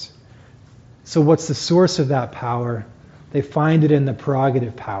affairs. So what's the source of that power? They find it in the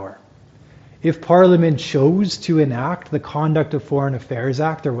prerogative power. If Parliament chose to enact the Conduct of Foreign Affairs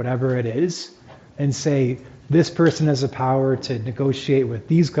Act or whatever it is, and say, this person has the power to negotiate with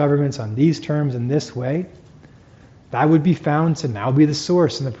these governments on these terms in this way, that would be found to now be the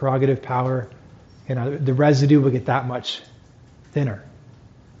source in the prerogative power. The residue will get that much thinner.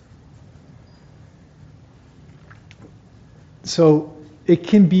 So it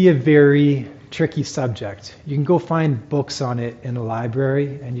can be a very tricky subject. You can go find books on it in a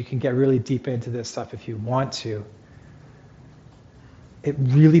library, and you can get really deep into this stuff if you want to. It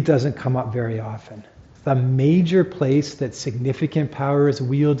really doesn't come up very often. The major place that significant power is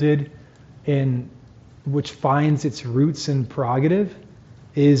wielded in, which finds its roots in prerogative,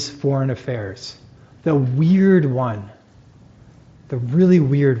 is foreign affairs. The weird one, the really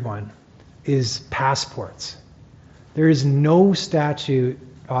weird one, is passports. There is no statute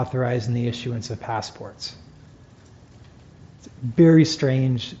authorizing the issuance of passports. It's very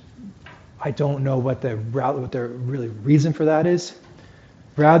strange. I don't know what the really reason for that is.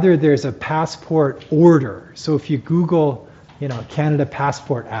 Rather, there's a passport order. So if you Google, Canada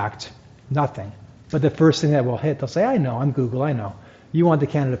Passport Act, nothing. But the first thing that will hit, they'll say, I know, I'm Google, I know. You want the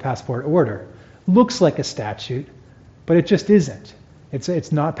Canada Passport Order. Looks like a statute, but it just isn't.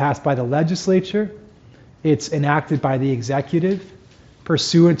 It's not passed by the legislature. It's enacted by the executive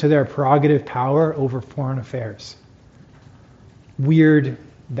pursuant to their prerogative power over foreign affairs. Weird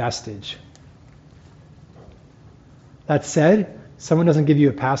vestige. That said, someone doesn't give you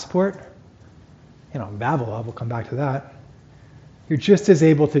a passport, Vavilov, we'll come back to that. You're just as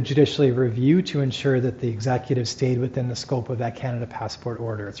able to judicially review to ensure that the executive stayed within the scope of that Canada Passport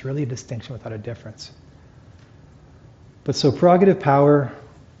Order. It's really a distinction without a difference. But so prerogative power,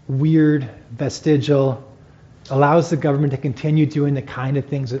 weird, vestigial, allows the government to continue doing the kind of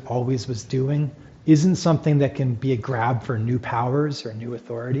things it always was doing, isn't something that can be a grab for new powers or new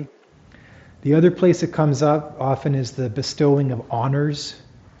authority. The other place it comes up often is the bestowing of honors.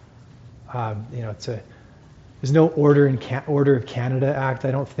 There's no Order of Canada Act,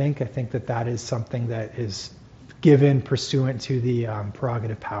 I don't think. I think that is something that is given pursuant to the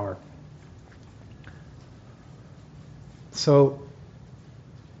prerogative power. So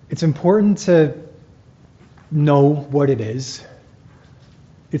it's important to know what it is.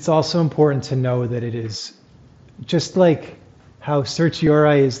 It's also important to know that it is just like how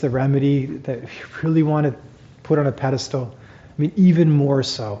certiorari is the remedy that you really want to put on a pedestal. Even more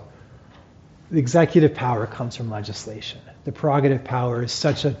so. The executive power comes from legislation. The prerogative power is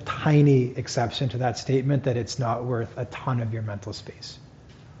such a tiny exception to that statement that it's not worth a ton of your mental space.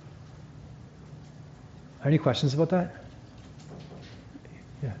 Any questions about that?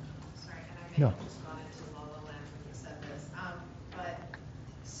 Yeah. Sorry, and I may No. have just gone into La La Land when you said this. But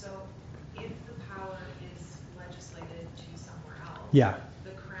so if the power is legislated to somewhere else, Yeah.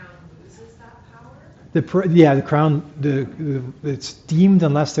 the Crown loses that power? The Crown, it's deemed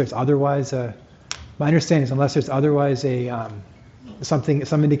unless there's otherwise my understanding is unless there's otherwise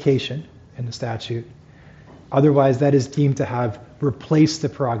some indication in the statute, otherwise that is deemed to have replaced the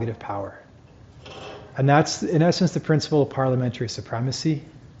prerogative power. And that's, in essence, the principle of parliamentary supremacy,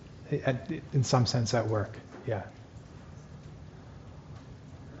 in some sense at work, yeah.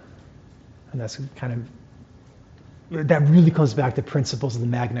 And that's that really comes back to principles of the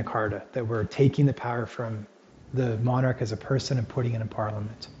Magna Carta, that we're taking the power from the monarch as a person and putting it in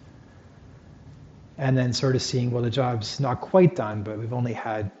parliament. and then sort of seeing, well, the job's not quite done, but we've only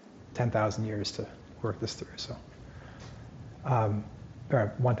had 10,000 years to work this through. So,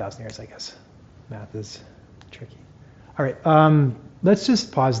 or 1,000 years, I guess. Math is tricky. All right, let's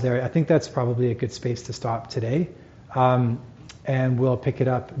just pause there. I think that's probably a good space to stop today. And we'll pick it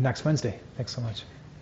up next Wednesday. Thanks so much.